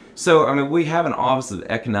 So, I mean, we have an Office of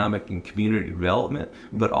Economic and Community Development,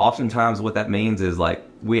 but oftentimes what that means is like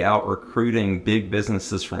we out recruiting big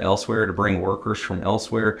businesses from elsewhere to bring workers from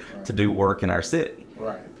elsewhere to do work in our city.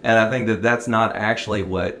 Right. And I think that that's not actually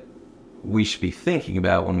what we should be thinking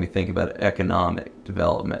about when we think about economic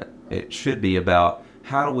development. It should be about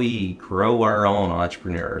how do we grow our own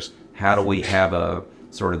entrepreneurs? How do we have a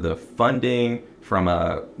sort of the funding from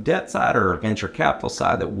a debt side or a venture capital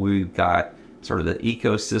side that we've got sort of the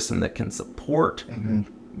ecosystem that can support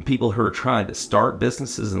people who are trying to start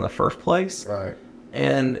businesses in the first place. Right.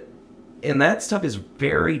 And that stuff is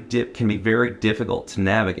can be very difficult to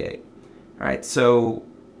navigate. Right. So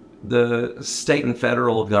the state and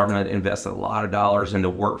federal government invested a lot of dollars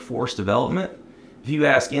into workforce development. If you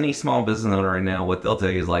ask any small business owner right now, what they'll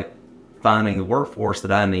tell you is like finding the workforce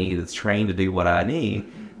that I need that's trained to do what I need,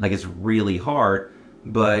 like it's really hard.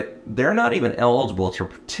 But they're not even eligible to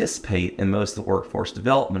participate in most of the workforce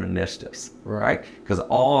development initiatives, right? Because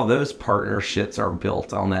all of those partnerships are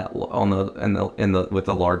built on that, with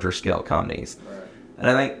the larger scale companies. Right. And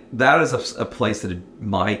I think that is a place that it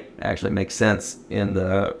might actually make sense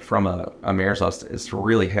from a mayor's office, is to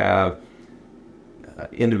really have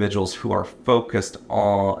individuals who are focused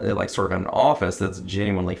on, like sort of an office that's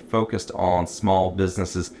genuinely focused on small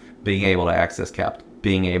businesses being able to access capital,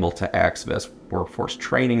 being able to access workforce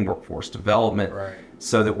training, workforce development, right,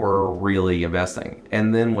 so that we're really investing.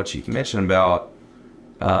 And then what you mentioned about,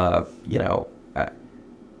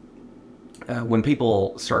 when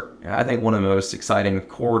people start, I think one of the most exciting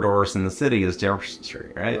corridors in the city is Jefferson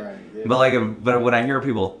Street, right? Yeah. But when I hear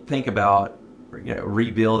people think about,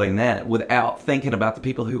 rebuilding that without thinking about the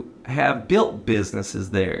people who have built businesses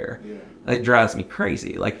there, it drives me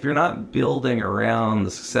crazy. Like if you're not building around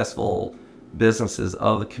the successful businesses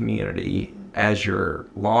of the community as you're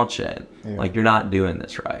launching, like you're not doing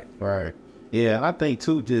this right. Right. Yeah, and I think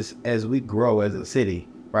too, just as we grow as a city,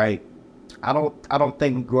 right? I don't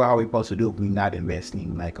think we grow how we're supposed to do if we're not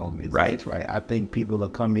investing like on business. Right. I think people will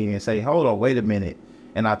come in and say, hold on, wait a minute.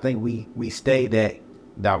 And I think we stay that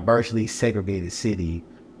diversely segregated city,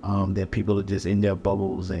 that people are just in their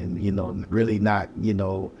bubbles and, really not,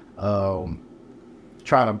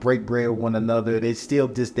 trying to break bread with one another. It's still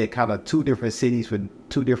just that kind of two different cities with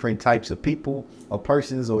two different types of people or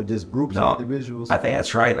persons or just groups of individuals. I think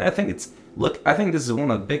that's right. I think I think this is one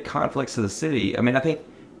of the big conflicts of the city. I mean, I think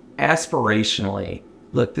aspirationally,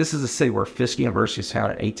 look, this is a city where Fisk University was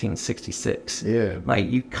founded in 1866. Yeah.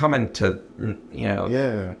 Like you come into,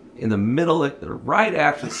 in the middle, right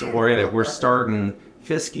after the Civil War, we're starting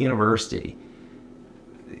Fisk University.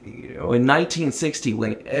 In 1960,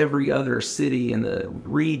 when every other city in the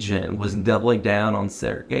region was doubling down on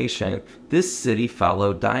segregation, this city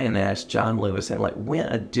followed Diane Nash, John Lewis, and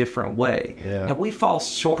went a different way. Yeah. And we fall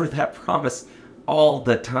short of that promise all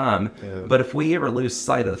the time. Yeah. But if we ever lose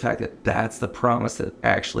sight of the fact that that's the promise that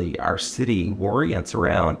actually our city orients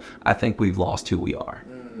around, I think we've lost who we are.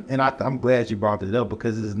 And I'm glad you brought it up,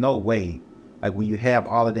 because there's no way, when you have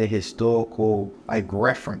all of that historical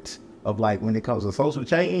reference of when it comes to social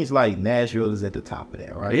change, Nashville is at the top of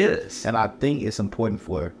that, right? It is. And I think it's important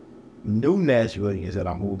for new Nashvillians that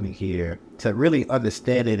are moving here to really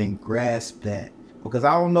understand it and grasp that. Because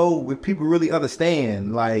I don't know if people really understand,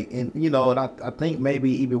 and I think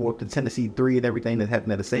maybe even with the Tennessee 3 and everything that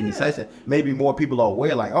happened at the same session, maybe more people are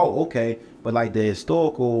aware, oh, okay. But the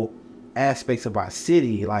historical aspects of our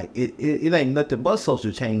city, it ain't nothing but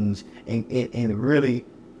social change and really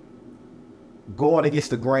going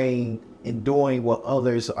against the grain and doing what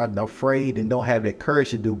others are afraid and don't have that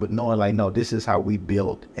courage to do, but knowing no, this is how we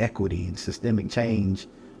build equity and systemic change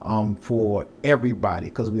for everybody,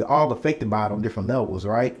 because we're all affected by it on different levels,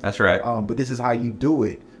 right? That's right. But this is how you do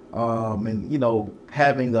it. And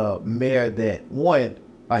having a mayor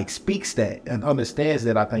that speaks that and understands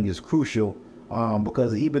that, I think is crucial.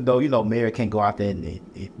 Because even though mayor can't go out there and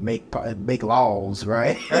make laws,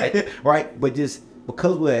 right? Right. Right. But just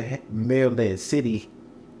because we're a mayor-led city,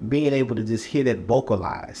 being able to just hear that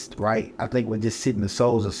vocalized, right? I think would just sit in the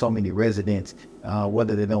souls of so many residents,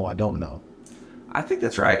 whether they know or don't know. I think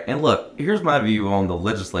that's right. And look, here's my view on the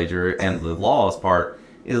legislature and the laws part.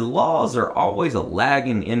 Is laws are always a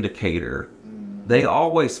lagging indicator. They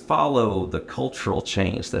always follow the cultural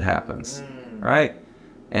change that happens, right?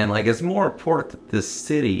 And like it's more important that this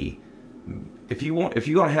city, if you want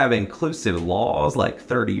to have inclusive laws like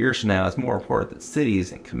 30 years from now, it's more important that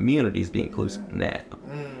cities and communities be inclusive now,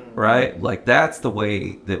 right? Like that's the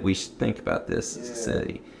way that we should think about this as a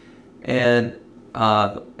city. And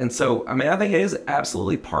so, I mean, I think it is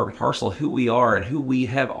absolutely part and parcel of who we are and who we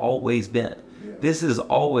have always been. This has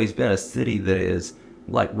always been a city that is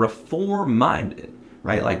like reform minded,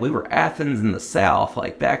 right? Like we were Athens in the South,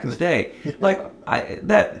 like back in the day. Like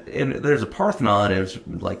and there's a Parthenon. It was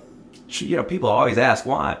like, people always ask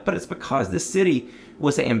why, but it's because this city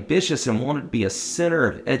was ambitious and wanted to be a center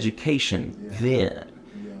of education then,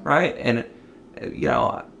 right? And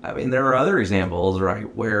I mean, there are other examples,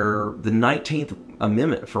 right, where the 19th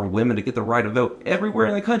Amendment for women to get the right to vote everywhere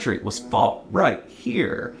in the country was fought right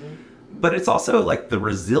here. But it's also like the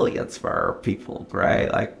resilience for our people,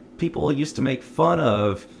 right? Like people used to make fun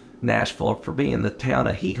of Nashville for being the town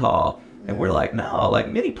of hee-haw. And we're like, no, like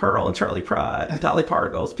Minnie Pearl and Charlie Pride and Dolly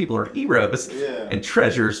Parton, those people are heroes and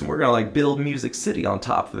treasures. And we're going to like build Music City on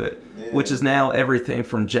top of it, which is now everything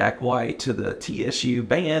from Jack White to the TSU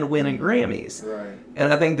band winning Grammys. Right.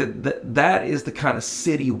 And I think that is the kind of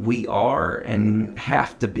city we are and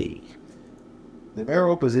have to be. The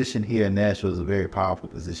mayoral position here in Nashville is a very powerful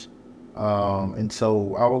position. And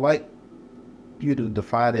so I would like you to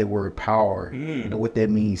define that word power and what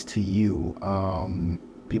that means to you.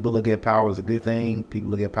 People look at power as a good thing. People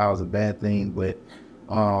look at power as a bad thing. But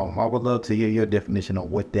I would love to hear your definition of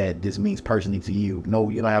what that just means personally to you. No,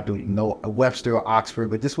 you don't have to know Webster or Oxford,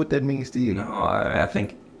 but just what that means to you. No, I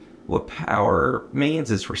think what power means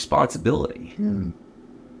is responsibility.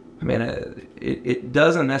 I mean, it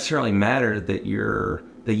doesn't necessarily matter that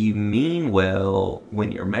you mean well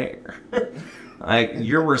when you're mayor. Like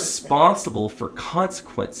you're responsible for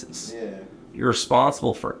consequences. You're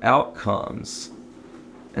responsible for outcomes.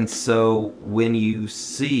 And so when you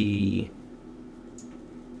see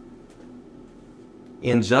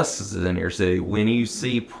injustices in your city, when you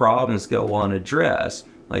see problems go unaddressed,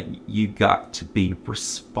 like you got to be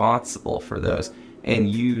responsible for those and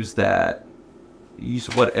use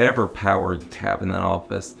whatever power you have in that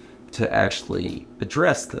office to actually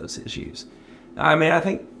address those issues. I mean, I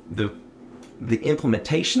think the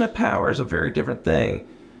implementation of power is a very different thing.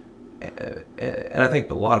 And I think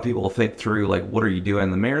a lot of people will think through, like, what are you doing in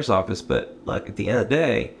the mayor's office? But, like, at the end of the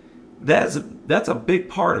day, that's a big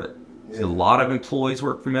part of it. A lot of employees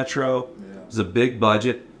work for Metro. There's a big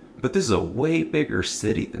budget. But this is a way bigger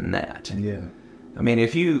city than that. I mean,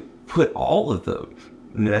 if you put all of the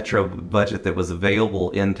Metro budget that was available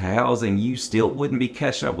into housing, you still wouldn't be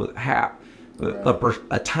catching up with half,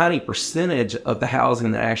 a tiny percentage of the housing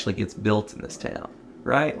that actually gets built in this town,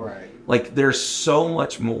 right? Like there's so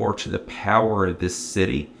much more to the power of this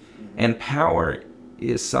city, and power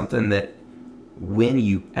is something that when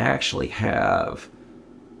you actually have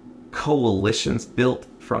coalitions built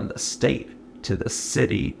from the state to the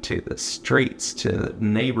city to the streets to the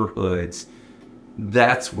neighborhoods,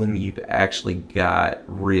 that's when you've actually got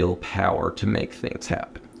real power to make things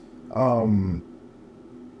happen.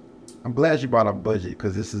 I'm glad you brought up budget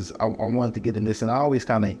because I wanted to get in this, and I always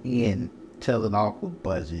kind of end telling off with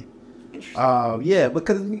budget. Because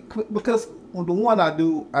the one I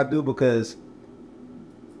do because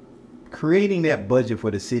creating that budget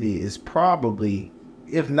for the city is probably,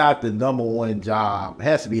 if not the number one job,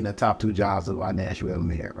 has to be in the top two jobs of our Nashville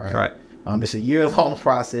mayor, right? It's a year-long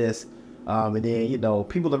process. And then,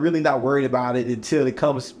 people are really not worried about it until it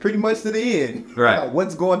comes pretty much to the end. Right.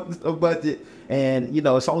 What's going on the budget? And,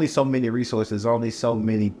 it's only so many resources, only so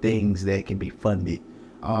many things that can be funded.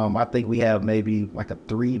 I think we have maybe like a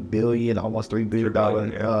almost $3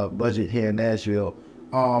 billion budget here in Nashville.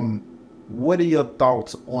 What are your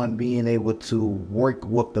thoughts on being able to work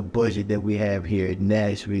with the budget that we have here in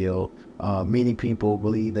Nashville? Many people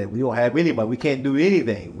believe that we don't have any money. We can't do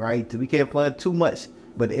anything, right? We can't fund too much.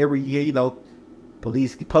 But every year,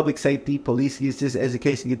 police, public safety, police gets this,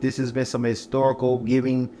 education get this. There's been some historical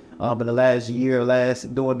giving in the last year,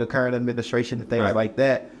 during the current administration and things like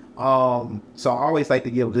that. So I always like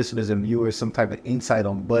to give listeners and viewers some type of insight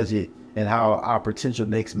on budget and how our potential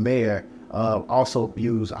next mayor also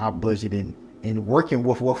views our budget and working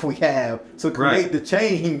with what we have to create the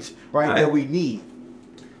change that we need.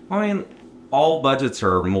 I mean, all budgets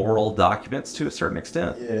are moral documents to a certain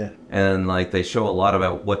extent. Yeah. And like they show a lot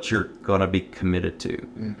about what you're going to be committed to.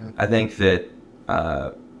 Mm-hmm. I think that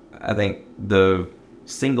the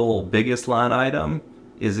single biggest line item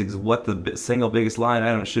is what the single biggest line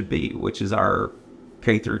item should be, which is our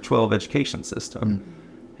K through 12 education system.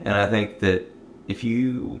 Mm-hmm. And I think that if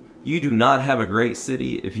you do not have a great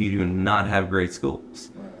city if you do not have great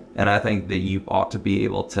schools. And I think that you ought to be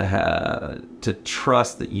able to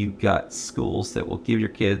trust that you've got schools that will give your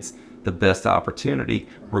kids the best opportunity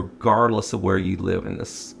regardless of where you live in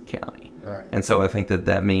this county. Right. And so I think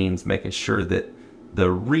that means making sure that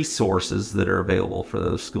the resources that are available for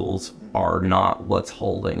those schools are not what's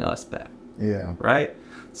holding us back. Yeah. Right?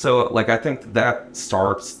 So like I think that's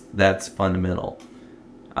fundamental.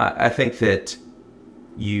 I think that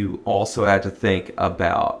you also have to think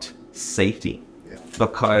about safety.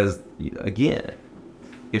 Because again,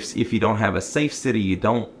 if you don't have a safe city,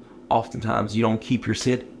 oftentimes you don't keep your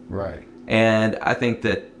city. Right. And I think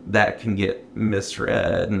that can get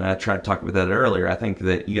misread. And I tried to talk about that earlier. I think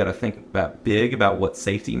that you got to think about what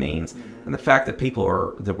safety means, and the fact that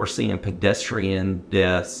we're seeing pedestrian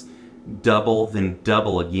deaths double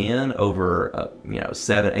again over a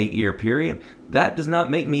 7-8 year period. That does not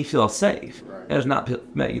make me feel safe. Right. It does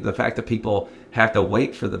not make the fact that people have to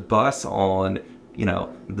wait for the bus on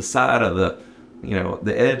the side of the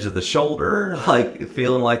edge of the shoulder, like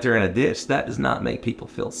feeling like they're in a ditch. That does not make people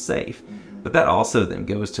feel safe. Mm-hmm. But that also then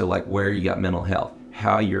goes to like where you got mental health,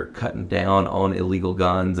 how you're cutting down on illegal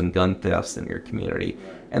guns and gun thefts in your community.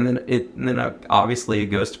 Right. And then obviously it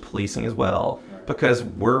goes to policing as well, right. Because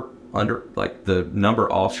we're under, like, the number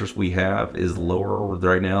of officers we have is lower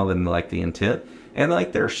right now than like the intent. And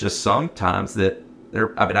like there's just sometimes that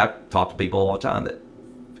I've talked to people all the time that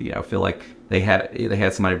feel like they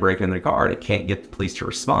had somebody break in their car and they can't get the police to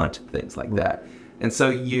respond to things like that. And so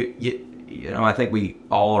I think we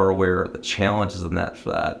all are aware of the challenges in that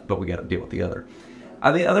for that, but we got to deal with the other.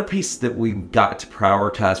 The other piece that we've got to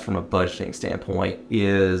prioritize from a budgeting standpoint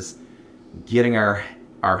is getting our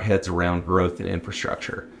heads around growth and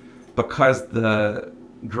infrastructure, because the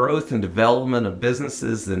growth and development of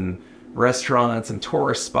businesses and restaurants and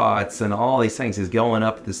tourist spots and all these things is going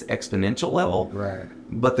up at this exponential level. Right.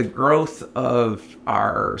 But the growth of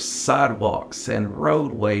our sidewalks and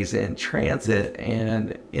roadways and transit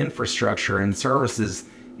and infrastructure and services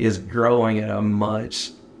is growing at a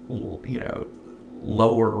much,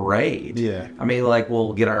 lower rate. Yeah. I mean, like,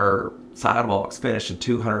 we'll get our sidewalks finished in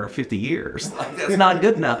 250 years. Like, that's not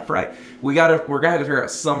good enough, right? We're gonna figure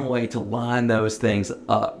out some way to line those things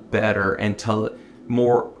up better and to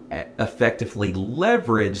more effectively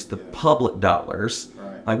leverage the public dollars.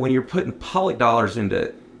 Right. Like when you're putting public dollars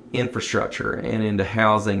into infrastructure and into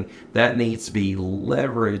housing, that needs to be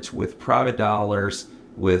leveraged with private dollars,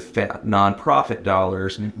 with nonprofit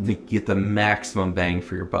dollars, mm-hmm. to get the maximum bang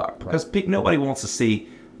for your buck. Because nobody wants to see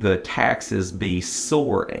the taxes be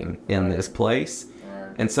soaring in this place.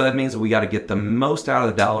 Right. And so that means that we got to get the most out of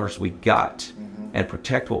the dollars we got, mm-hmm. and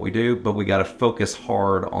protect what we do, but we got to focus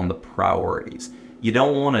hard on the priorities. You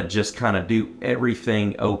don't want to just kind of do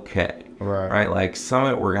everything okay, right? Like some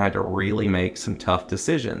of it, we're going to have to really make some tough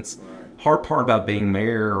decisions. Right. Hard part about being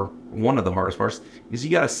mayor, one of the hardest parts, is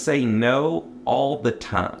you got to say no all the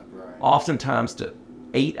time. Right. Oftentimes to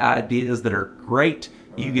 8 ideas that are great,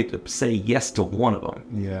 right. You get to say yes to one of them.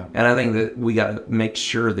 Yeah. And I think that we got to make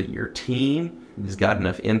sure that your team has got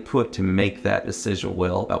enough input to make that decision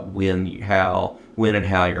well about when and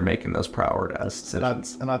how you're making those prioritized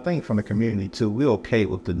decisions. And I think from the community too, we're okay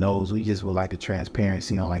with the no's. We just would like the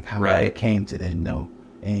transparency on like how right. it came to that no.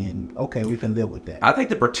 And okay, we can live with that. I think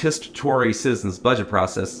the participatory citizens budget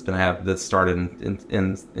process that started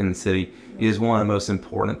in the city is one of the most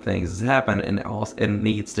important things that's happened, and also it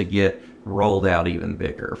needs to get rolled out even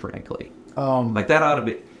bigger, frankly. That ought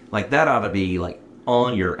to be like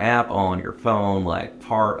on your app, on your phone, like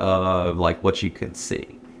part of like what you can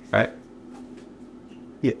see, right?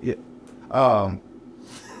 Yeah.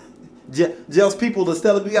 Just people to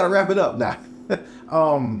Stella, we gotta wrap it up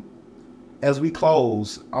now. As we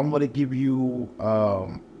close, I'm going to give you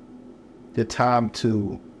the time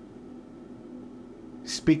to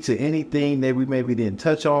speak to anything that we maybe didn't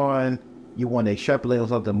touch on. You want to extrapolate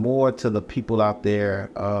something more to the people out there,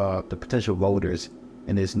 the potential voters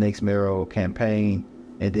in this next mayoral campaign.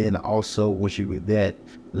 And then also, once you with that,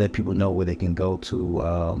 let people know where they can go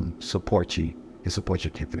to support you and support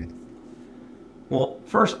your campaign. Well,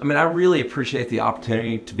 first, I really appreciate the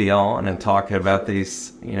opportunity to be on and talking about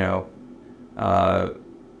these,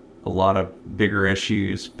 a lot of bigger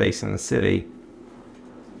issues facing the city.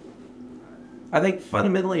 I think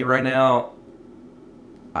fundamentally right now,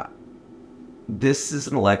 this is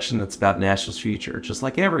an election that's about Nashville's future, just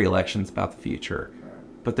like every election is about the future.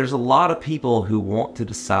 But there's a lot of people who want to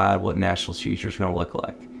decide what Nashville's future is going to look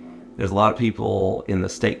like. There's a lot of people in the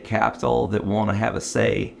state capitol that want to have a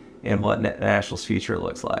say in what Nashville's future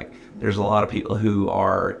looks like. There's a lot of people who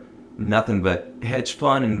are nothing but hedge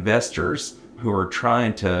fund investors who are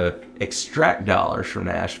trying to extract dollars from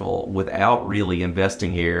Nashville without really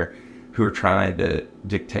investing here, who are trying to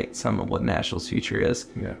dictate some of what Nashville's future is.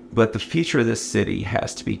 Yeah. But the future of this city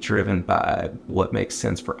has to be driven by what makes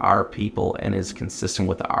sense for our people and is consistent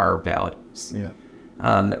with our values. Yeah.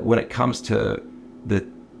 When it comes to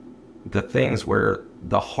the things where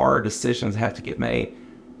the hard decisions have to get made,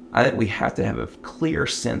 I think we have to have a clear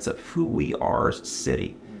sense of who we are as a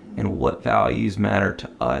city and what values matter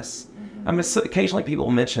to us. I mean, so occasionally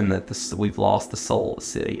people mention that we've lost the soul of the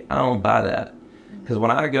city. I don't buy that. Because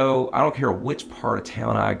when I go, I don't care which part of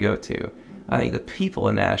town I go to, I think the people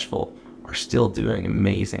in Nashville are still doing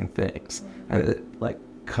amazing things. And like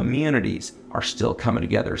communities are still coming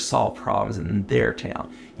together to solve problems in their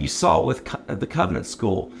town. You saw with the Covenant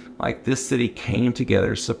School, like this city came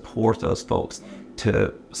together to support those folks,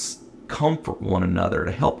 to comfort one another,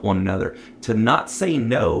 to help one another, to not say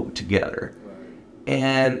no together.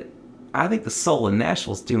 And I think the soul of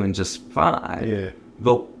Nashville is doing just fine. Yeah.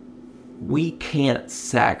 But we can't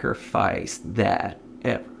sacrifice that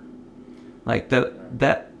ever. Like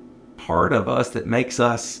that part of us that makes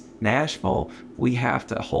us Nashville, we have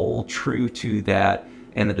to hold true to that.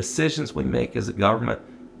 And the decisions we make as a government,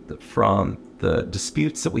 from the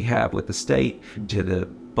disputes that we have with the state, to the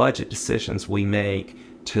budget decisions we make,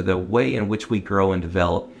 to the way in which we grow and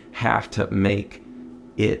develop, have to make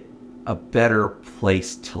it a better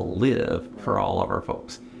place to live for all of our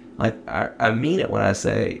folks. Like I mean it when I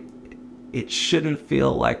say it shouldn't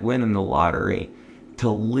feel like winning the lottery to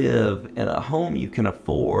live in a home you can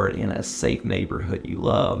afford, in a safe neighborhood you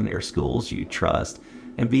love, near schools you trust,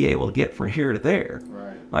 and be able to get from here to there.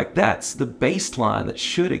 Right. Like that's the baseline that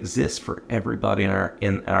should exist for everybody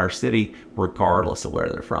in our city, regardless of where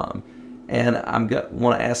they're from. And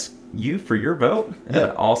want to ask you for your vote. Yeah.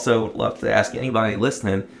 And also love to ask anybody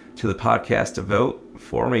listening to the podcast to vote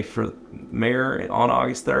for me for mayor on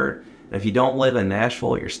August 3rd. And if you don't live in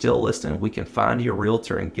Nashville, you're still listening, we can find you a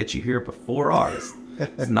realtor and get you here before August.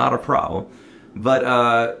 It's not a problem. But,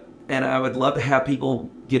 and I would love to have people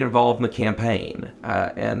get involved in the campaign.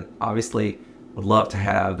 And obviously would love to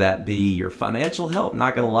have that be your financial help.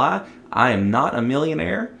 Not going to lie, I am not a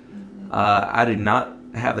millionaire. I do not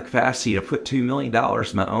have the capacity to put $2 million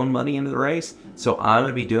of my own money into the race. So I'm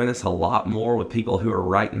going to be doing this a lot more with people who are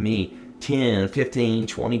writing me $10, $15,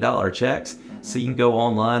 $20 checks. So you can go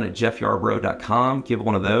online at jeffyarbro.com, give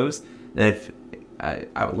one of those. And if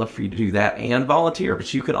I would love for you to do that and volunteer,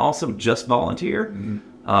 but you can also just volunteer,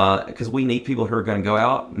 because we need people who are going to go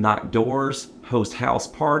out, knock doors, host house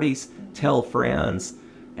parties, tell friends,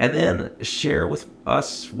 and then share with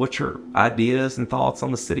us what your ideas and thoughts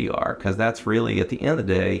on the city are. Because that's really, at the end of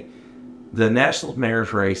the day, the national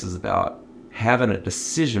mayor's race is about having a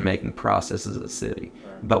decision-making process as a city,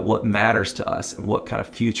 about what matters to us and what kind of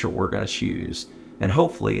future we're going to choose. And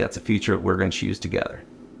hopefully that's a future we're going to choose together.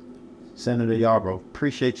 Senator Yarbro,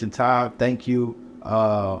 appreciate your time. Thank you.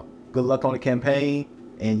 Good luck on the campaign,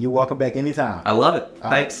 and you're welcome back anytime. I love it.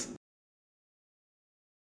 Thanks.